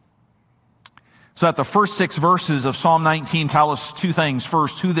 So that the first 6 verses of Psalm 19 tell us 2 things.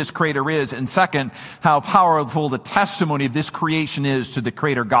 First, who this Creator is, and second, how powerful the testimony of this creation is to the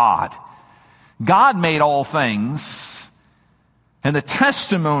Creator God. God made all things, and the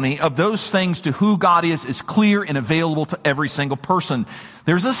testimony of those things to who God is clear and available to every single person.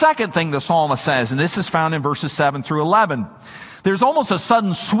 There's a second thing the psalmist says, and this is found in verses 7 through 11. There's almost a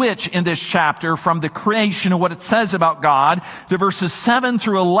sudden switch in this chapter from the creation of what it says about God to verses 7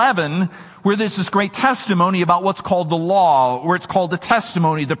 through 11, where there's this great testimony about what's called the law, where it's called the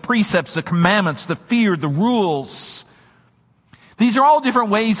testimony, the precepts, the commandments, the fear, the rules. These are all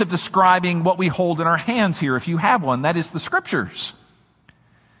different ways of describing what we hold in our hands here, if you have one. That is the Scriptures.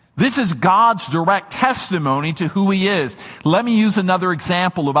 This is God's direct testimony to who He is. Let me use another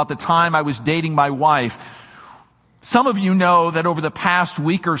example about the time I was dating my wife. Some of you know that over the past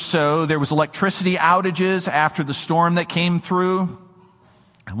week or so, there was electricity outages after the storm that came through.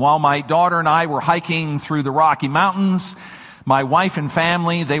 While my daughter and I were hiking through the Rocky Mountains, my wife and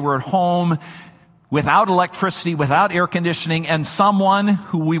family, they were at home without electricity, without air conditioning, and someone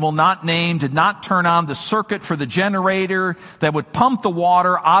who we will not name did not turn on the circuit for the generator that would pump the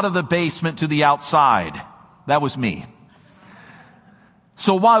water out of the basement to the outside. That was me.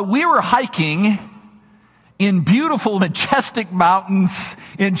 So while we were hiking in beautiful, majestic mountains,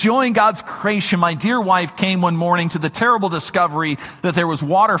 enjoying God's creation, my dear wife came one morning to the terrible discovery that there was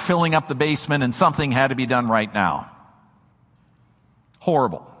water filling up the basement and something had to be done right now.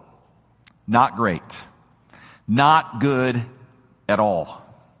 Horrible. Not great. Not good at all.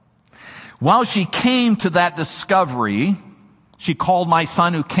 While she came to that discovery, she called my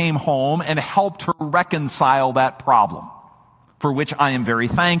son who came home and helped her reconcile that problem, for which I am very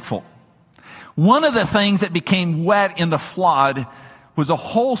thankful. One of the things that became wet in the flood was a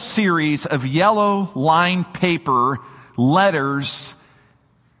whole series of yellow lined paper letters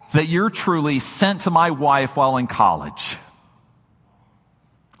that you're truly sent to my wife while in college.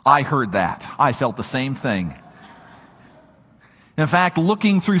 I heard that. I felt the same thing. In fact,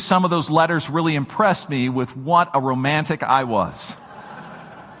 looking through some of those letters really impressed me with what a romantic I was.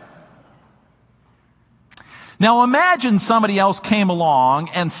 Now imagine somebody else came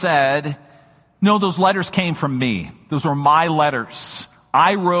along and said, no, those letters came from me. Those were my letters.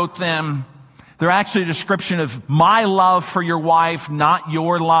 I wrote them. They're actually a description of my love for your wife, not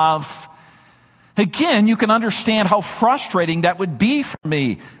your love. Again, you can understand how frustrating that would be for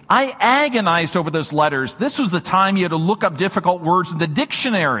me. I agonized over those letters. This was the time you had to look up difficult words in the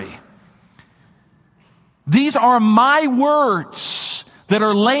dictionary. These are my words that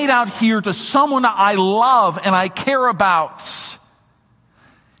are laid out here to someone I love and I care about.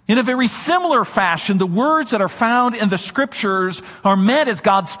 In a very similar fashion, the words that are found in the Scriptures are meant as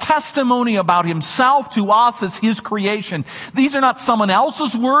God's testimony about Himself to us as His creation. These are not someone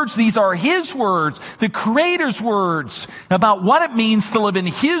else's words. These are His words, the Creator's words about what it means to live in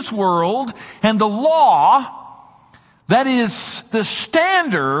His world and the law that is the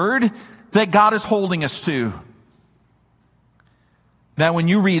standard that God is holding us to. Now, when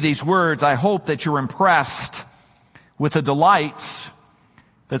you read these words, I hope that you're impressed with the delights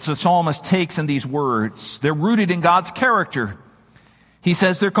that the psalmist takes in these words. They're rooted in God's character. He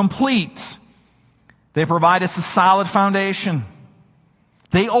says they're complete. They provide us a solid foundation.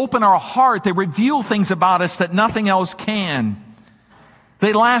 They open our heart. They reveal things about us that nothing else can.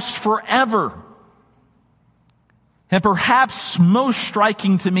 They last forever. And perhaps most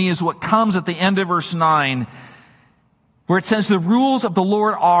striking to me is what comes at the end of verse 9, where it says, the rules of the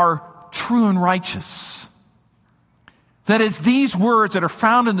Lord are true and righteous. That is, these words that are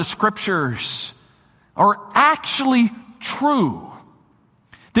found in the Scriptures are actually true.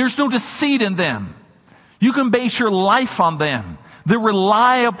 There's no deceit in them. You can base your life on them. They're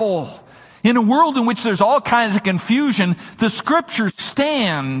reliable. In a world in which there's all kinds of confusion, the Scriptures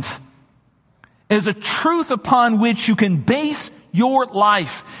stand as a truth upon which you can base your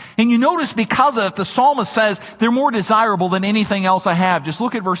life. And you notice because of it, the psalmist says, they're more desirable than anything else I have. Just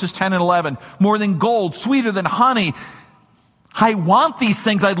look at verses 10 and 11. More than gold, sweeter than honey. I want these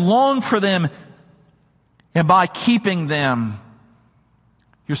things. I long for them. And by keeping them,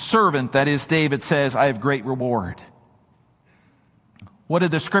 your servant, that is David, says, I have great reward. What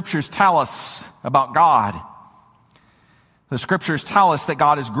did the Scriptures tell us about God? The Scriptures tell us that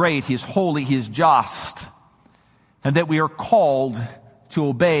God is great, He is holy, He is just, and that we are called to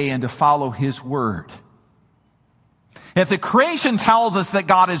obey and to follow His word. If the creation tells us that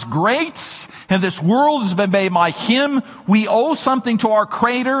God is great and this world has been made by Him, we owe something to our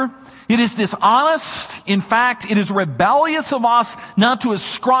Creator. It is dishonest. In fact, it is rebellious of us not to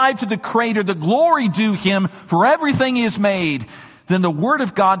ascribe to the Creator the glory due Him for everything He has made. Then the Word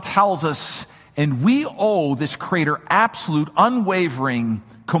of God tells us, and we owe this Creator absolute, unwavering,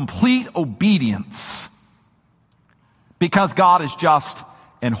 complete obedience because God is just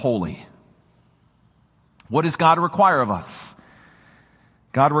and holy. What does God require of us?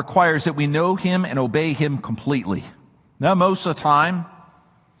 God requires that we know Him and obey Him completely. Now, most of the time,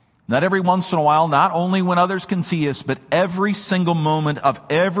 not every once in a while, not only when others can see us, but every single moment of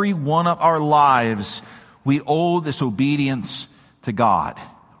every one of our lives, we owe this obedience to God.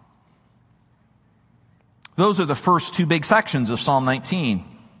 Those are the first two big sections of Psalm 19.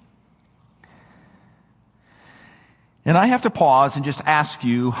 And I have to pause and just ask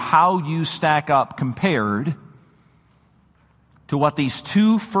you how you stack up compared to what these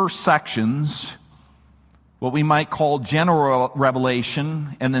two first sections, what we might call general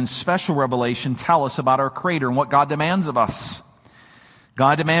revelation and then special revelation, tell us about our Creator and what God demands of us.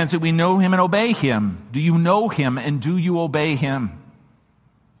 God demands that we know Him and obey Him. Do you know Him and do you obey Him?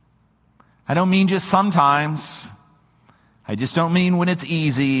 I don't mean just sometimes. I just don't mean when it's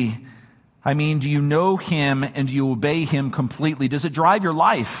easy. I mean, do you know Him and do you obey Him completely? Does it drive your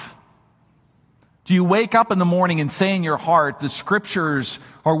life? Do you wake up in the morning and say in your heart, the Scriptures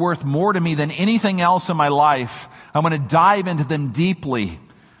are worth more to me than anything else in my life. I'm going to dive into them deeply.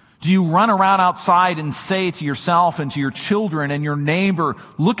 Do you run around outside and say to yourself and to your children and your neighbor,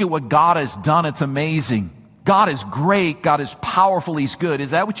 look at what God has done, it's amazing. God is great, God is powerful, He's good.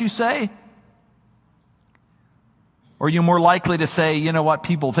 Is that what you say? Or are you more likely to say, you know what,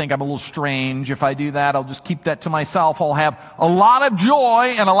 people think I'm a little strange. If I do that, I'll just keep that to myself. I'll have a lot of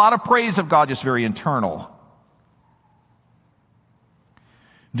joy and a lot of praise of God, just very internal.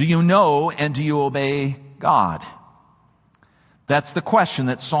 Do you know and do you obey God? That's the question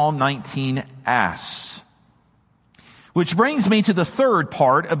that Psalm 19 asks. Which brings me to the third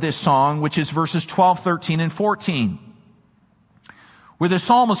part of this song, which is verses 12, 13, and 14. Where the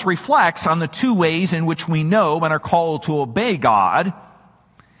psalmist reflects on the two ways in which we know and are called to obey God.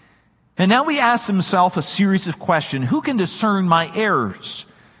 And now he asks himself a series of questions. Who can discern my errors?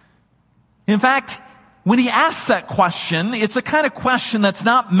 In fact, when he asks that question, it's a kind of question that's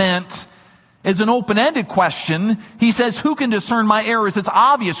not meant as an open-ended question. He says, who can discern my errors? It's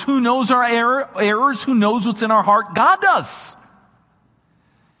obvious. Who knows our errors? Who knows what's in our heart? God does.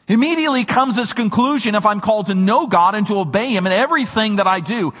 Immediately comes this conclusion, if I'm called to know God and to obey Him in everything that I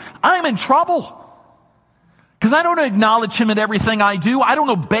do, I'm in trouble. Because I don't acknowledge Him in everything I do. I don't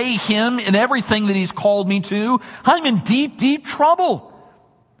obey Him in everything that He's called me to. I'm in deep, deep trouble.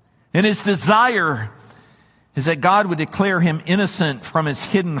 And his desire is that God would declare him innocent from his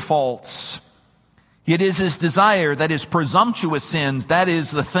hidden faults. It is his desire that his presumptuous sins, that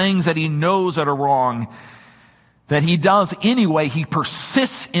is the things that he knows that are wrong, that he does anyway, he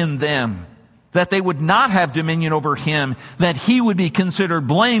persists in them, that they would not have dominion over him, that he would be considered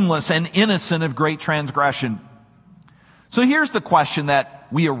blameless and innocent of great transgression. So here's the question that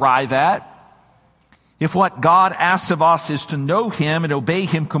we arrive at. If what God asks of us is to know Him and obey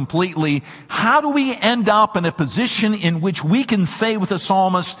Him completely, how do we end up in a position in which we can say with the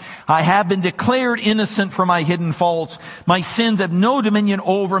psalmist, I have been declared innocent from my hidden faults. My sins have no dominion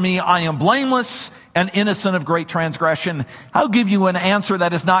over me. I am blameless and innocent of great transgression. I'll give you an answer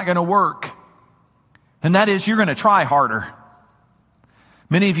that is not going to work. And that is, you're going to try harder.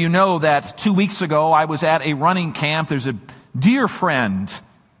 Many of you know that 2 weeks ago I was at a running camp. There's a dear friend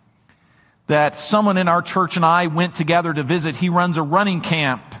that someone in our church and I went together to visit. He runs a running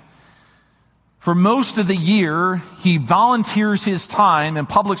camp. For most of the year, he volunteers his time in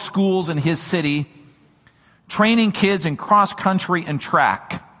public schools in his city, training kids in cross country and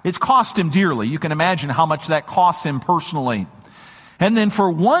track. It's cost him dearly. You can imagine how much that costs him personally. And then for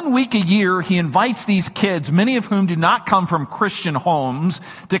 1 week a year, he invites these kids, many of whom do not come from Christian homes,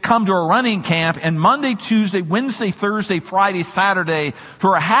 to come to a running camp. And Monday, Tuesday, Wednesday, Thursday, Friday, Saturday,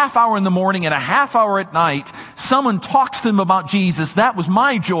 for a half hour in the morning and a half hour at night, someone talks to them about Jesus. That was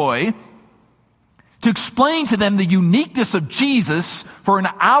my joy, to explain to them the uniqueness of Jesus for an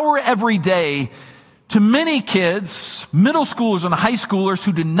hour every day to many kids, middle schoolers and high schoolers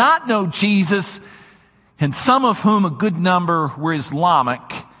who did not know Jesus, and some of whom, a good number, were Islamic.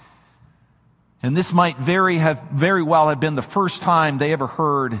 And this might very well have been the first time they ever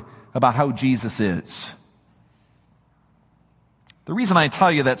heard about how Jesus is. The reason I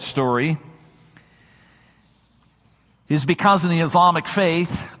tell you that story is because in the Islamic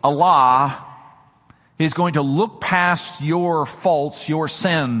faith, Allah is going to look past your faults, your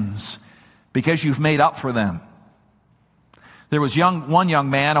sins, because you've made up for them. There was one young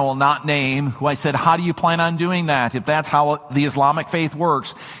man I will not name who I said, how do you plan on doing that if that's how the Islamic faith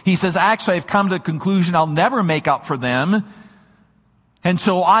works? He says, actually, I've come to the conclusion I'll never make up for them. And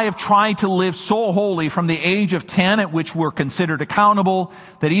so I have tried to live so holy from the age of 10, at which we're considered accountable,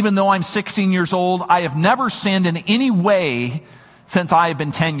 that even though I'm 16 years old, I have never sinned in any way since I have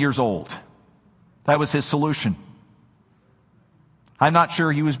been 10 years old. That was his solution. I'm not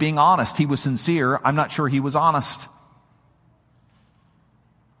sure he was being honest. He was sincere. I'm not sure he was honest.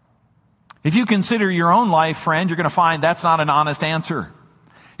 If you consider your own life, friend, you're going to find that's not an honest answer.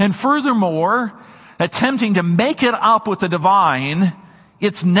 And furthermore, attempting to make it up with the divine,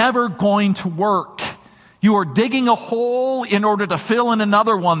 it's never going to work. You are digging a hole in order to fill in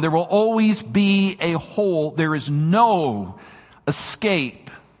another one. There will always be a hole. There is no escape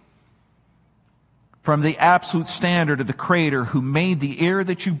from the absolute standard of the Creator who made the air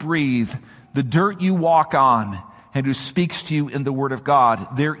that you breathe, the dirt you walk on, and who speaks to you in the Word of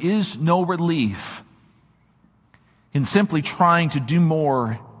God. There is no relief in simply trying to do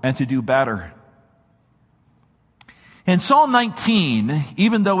more and to do better. In Psalm 19,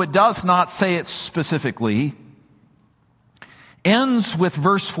 even though it does not say it specifically, ends with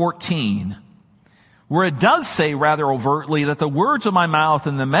verse 14, where it does say rather overtly that the words of my mouth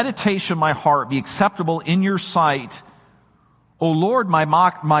and the meditation of my heart be acceptable in your sight, O Lord, my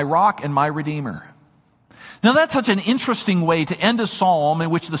rock and my redeemer. Now that's such an interesting way to end a psalm in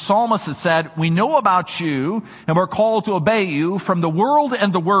which the psalmist has said, we know about you and we're called to obey you from the world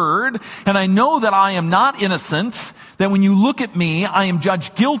and the word. And I know that I am not innocent, that when you look at me, I am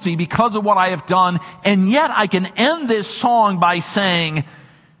judged guilty because of what I have done. And yet I can end this song by saying,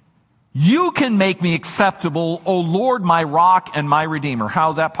 you can make me acceptable, O Lord, my rock and my redeemer. How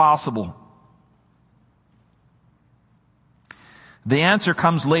is that possible? The answer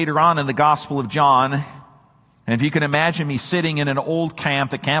comes later on in the Gospel of John. And if you can imagine me sitting in an old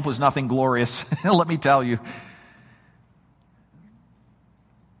camp, the camp was nothing glorious, let me tell you.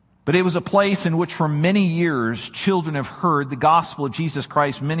 But it was a place in which for many years children have heard the gospel of Jesus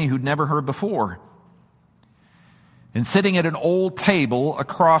Christ, many who'd never heard before. And sitting at an old table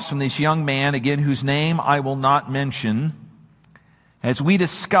across from this young man, again, whose name I will not mention, as we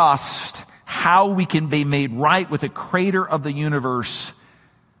discussed how we can be made right with the Creator of the universe,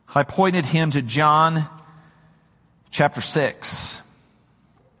 I pointed him to John chapter 6.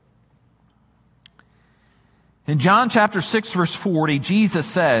 In John chapter 6, verse 40, Jesus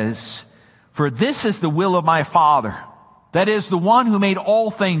says, for this is the will of my Father. That is, the one who made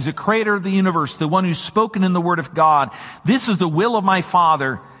all things, the Creator of the universe, the one who's spoken in the Word of God. This is the will of my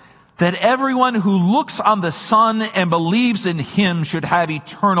Father, that everyone who looks on the Son and believes in Him should have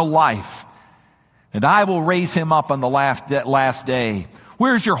eternal life. And I will raise him up on the last day.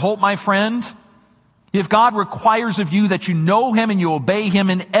 Where's your hope, my friend? If God requires of you that you know Him and you obey Him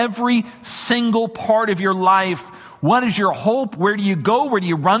in every single part of your life, what is your hope? Where do you go? Where do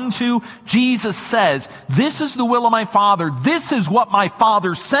you run to? Jesus says, this is the will of my Father. This is what my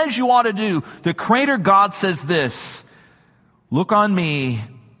Father says you ought to do. The Creator God says this, look on me,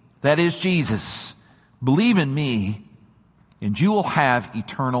 that is Jesus. Believe in me, and you will have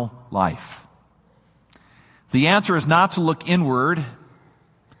eternal life. The answer is not to look inward,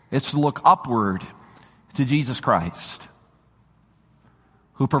 it's to look upward to Jesus Christ,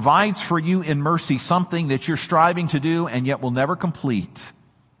 who provides for you in mercy something that you're striving to do and yet will never complete.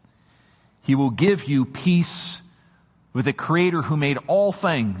 He will give you peace with the Creator who made all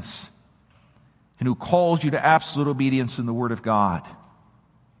things and who calls you to absolute obedience in the Word of God.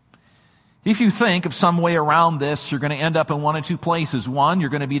 If you think of some way around this, you're going to end up in one of two places. One, you're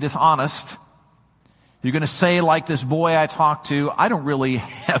going to be dishonest. You're going to say, like this boy I talked to, I don't really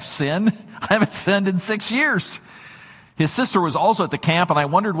have sin. I haven't sinned in 6 years. His sister was also at the camp, and I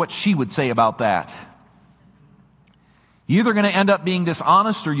wondered what she would say about that. You're either going to end up being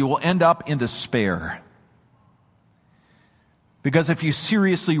dishonest or you will end up in despair. Because if you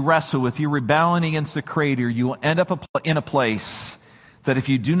seriously wrestle with your rebellion against the Creator, you will end up in a place that if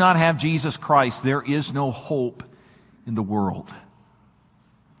you do not have Jesus Christ, there is no hope in the world.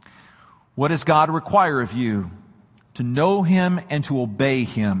 What does God require of you? To know Him and to obey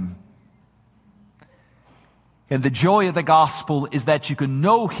Him. And the joy of the gospel is that you can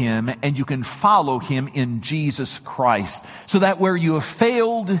know Him and you can follow Him in Jesus Christ. So that where you have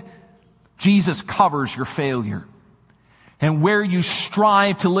failed, Jesus covers your failure. And where you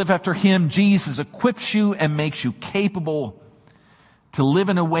strive to live after Him, Jesus equips you and makes you capable to live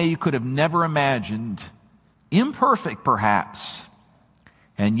in a way you could have never imagined. Imperfect, perhaps.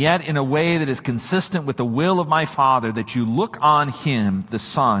 And yet in a way that is consistent with the will of my Father, that you look on Him, the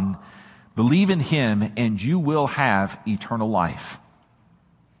Son, believe in Him, and you will have eternal life.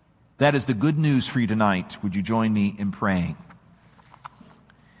 That is the good news for you tonight. Would you join me in praying?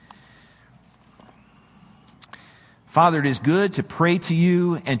 Father, it is good to pray to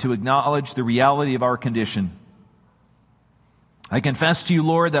you and to acknowledge the reality of our condition. I confess to you,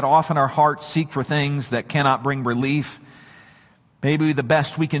 Lord, that often our hearts seek for things that cannot bring relief. Maybe the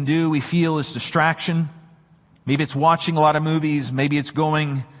best we can do, we feel, is distraction. Maybe it's watching a lot of movies. Maybe it's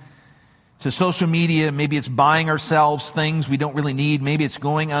going to social media. Maybe it's buying ourselves things we don't really need. Maybe it's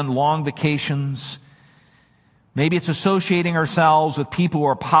going on long vacations. Maybe it's associating ourselves with people who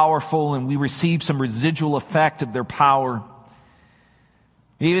are powerful and we receive some residual effect of their power.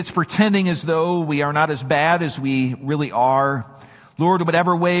 Maybe it's pretending as though we are not as bad as we really are. Lord,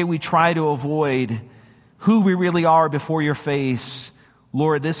 whatever way we try to avoid who we really are before your face,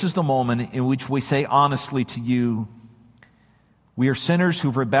 Lord, this is the moment in which we say honestly to you, we are sinners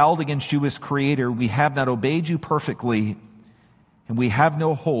who've rebelled against you as Creator. We have not obeyed you perfectly, and we have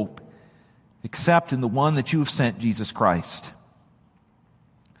no hope except in the one that you have sent, Jesus Christ.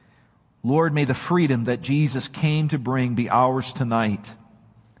 Lord, may the freedom that Jesus came to bring be ours tonight.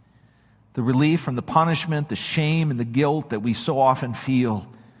 The relief from the punishment, the shame, and the guilt that we so often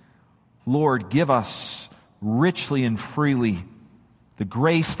feel. Lord, give us richly and freely the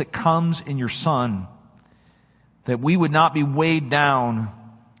grace that comes in your Son, that we would not be weighed down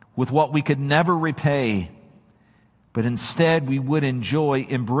with what we could never repay, but instead we would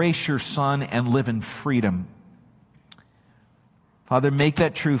embrace your Son, and live in freedom. Father, make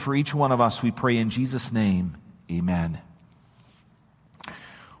that true for each one of us, we pray in Jesus' name. Amen.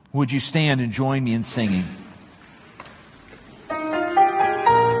 Would you stand and join me in singing?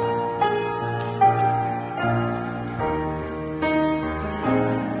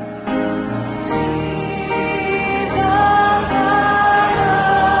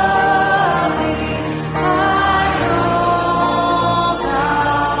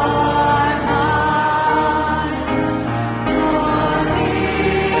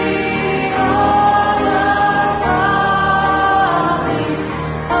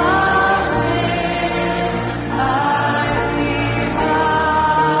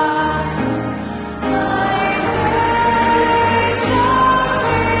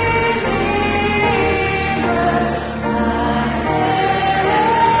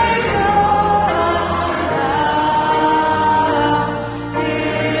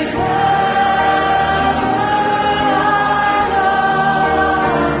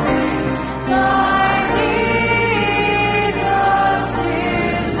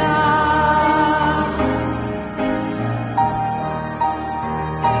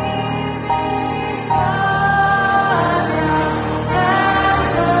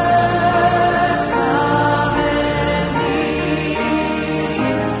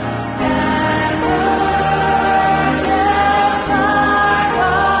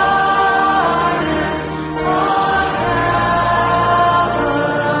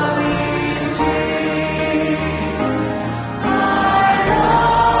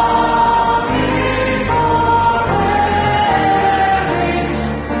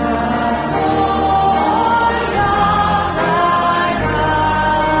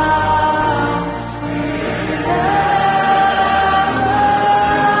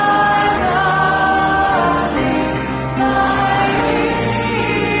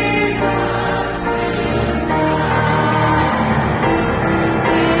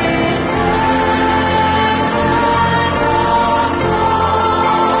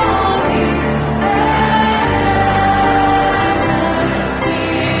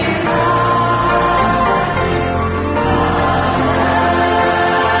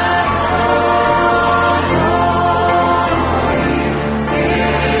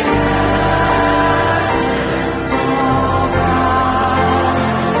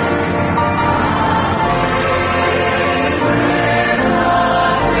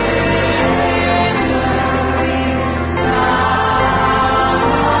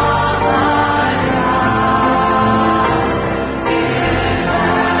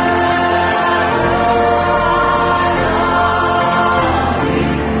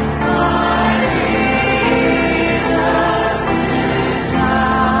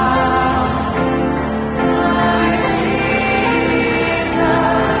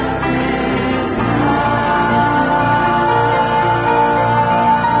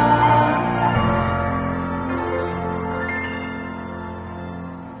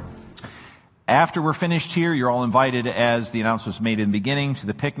 after we're finished here, you're all invited, as the announcement was made in the beginning, to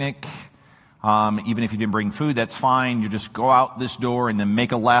the picnic. Even if you didn't bring food, that's fine. You just go out this door and then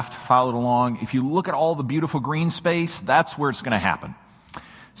make a left, follow it along. If you look at all the beautiful green space, that's where it's going to happen.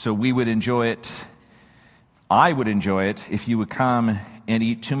 So we would enjoy it. I would enjoy it if you would come and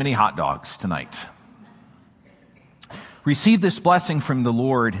eat too many hot dogs tonight. Receive this blessing from the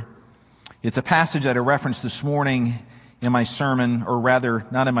Lord. It's a passage that I referenced this morning in my sermon, or rather,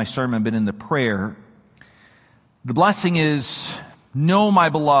 not in my sermon, but in the prayer. The blessing is, know, my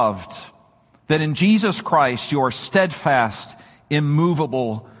beloved, that in Jesus Christ you are steadfast,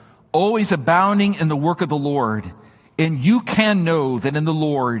 immovable, always abounding in the work of the Lord, and you can know that in the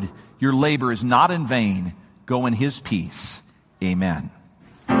Lord your labor is not in vain. Go in his peace. Amen.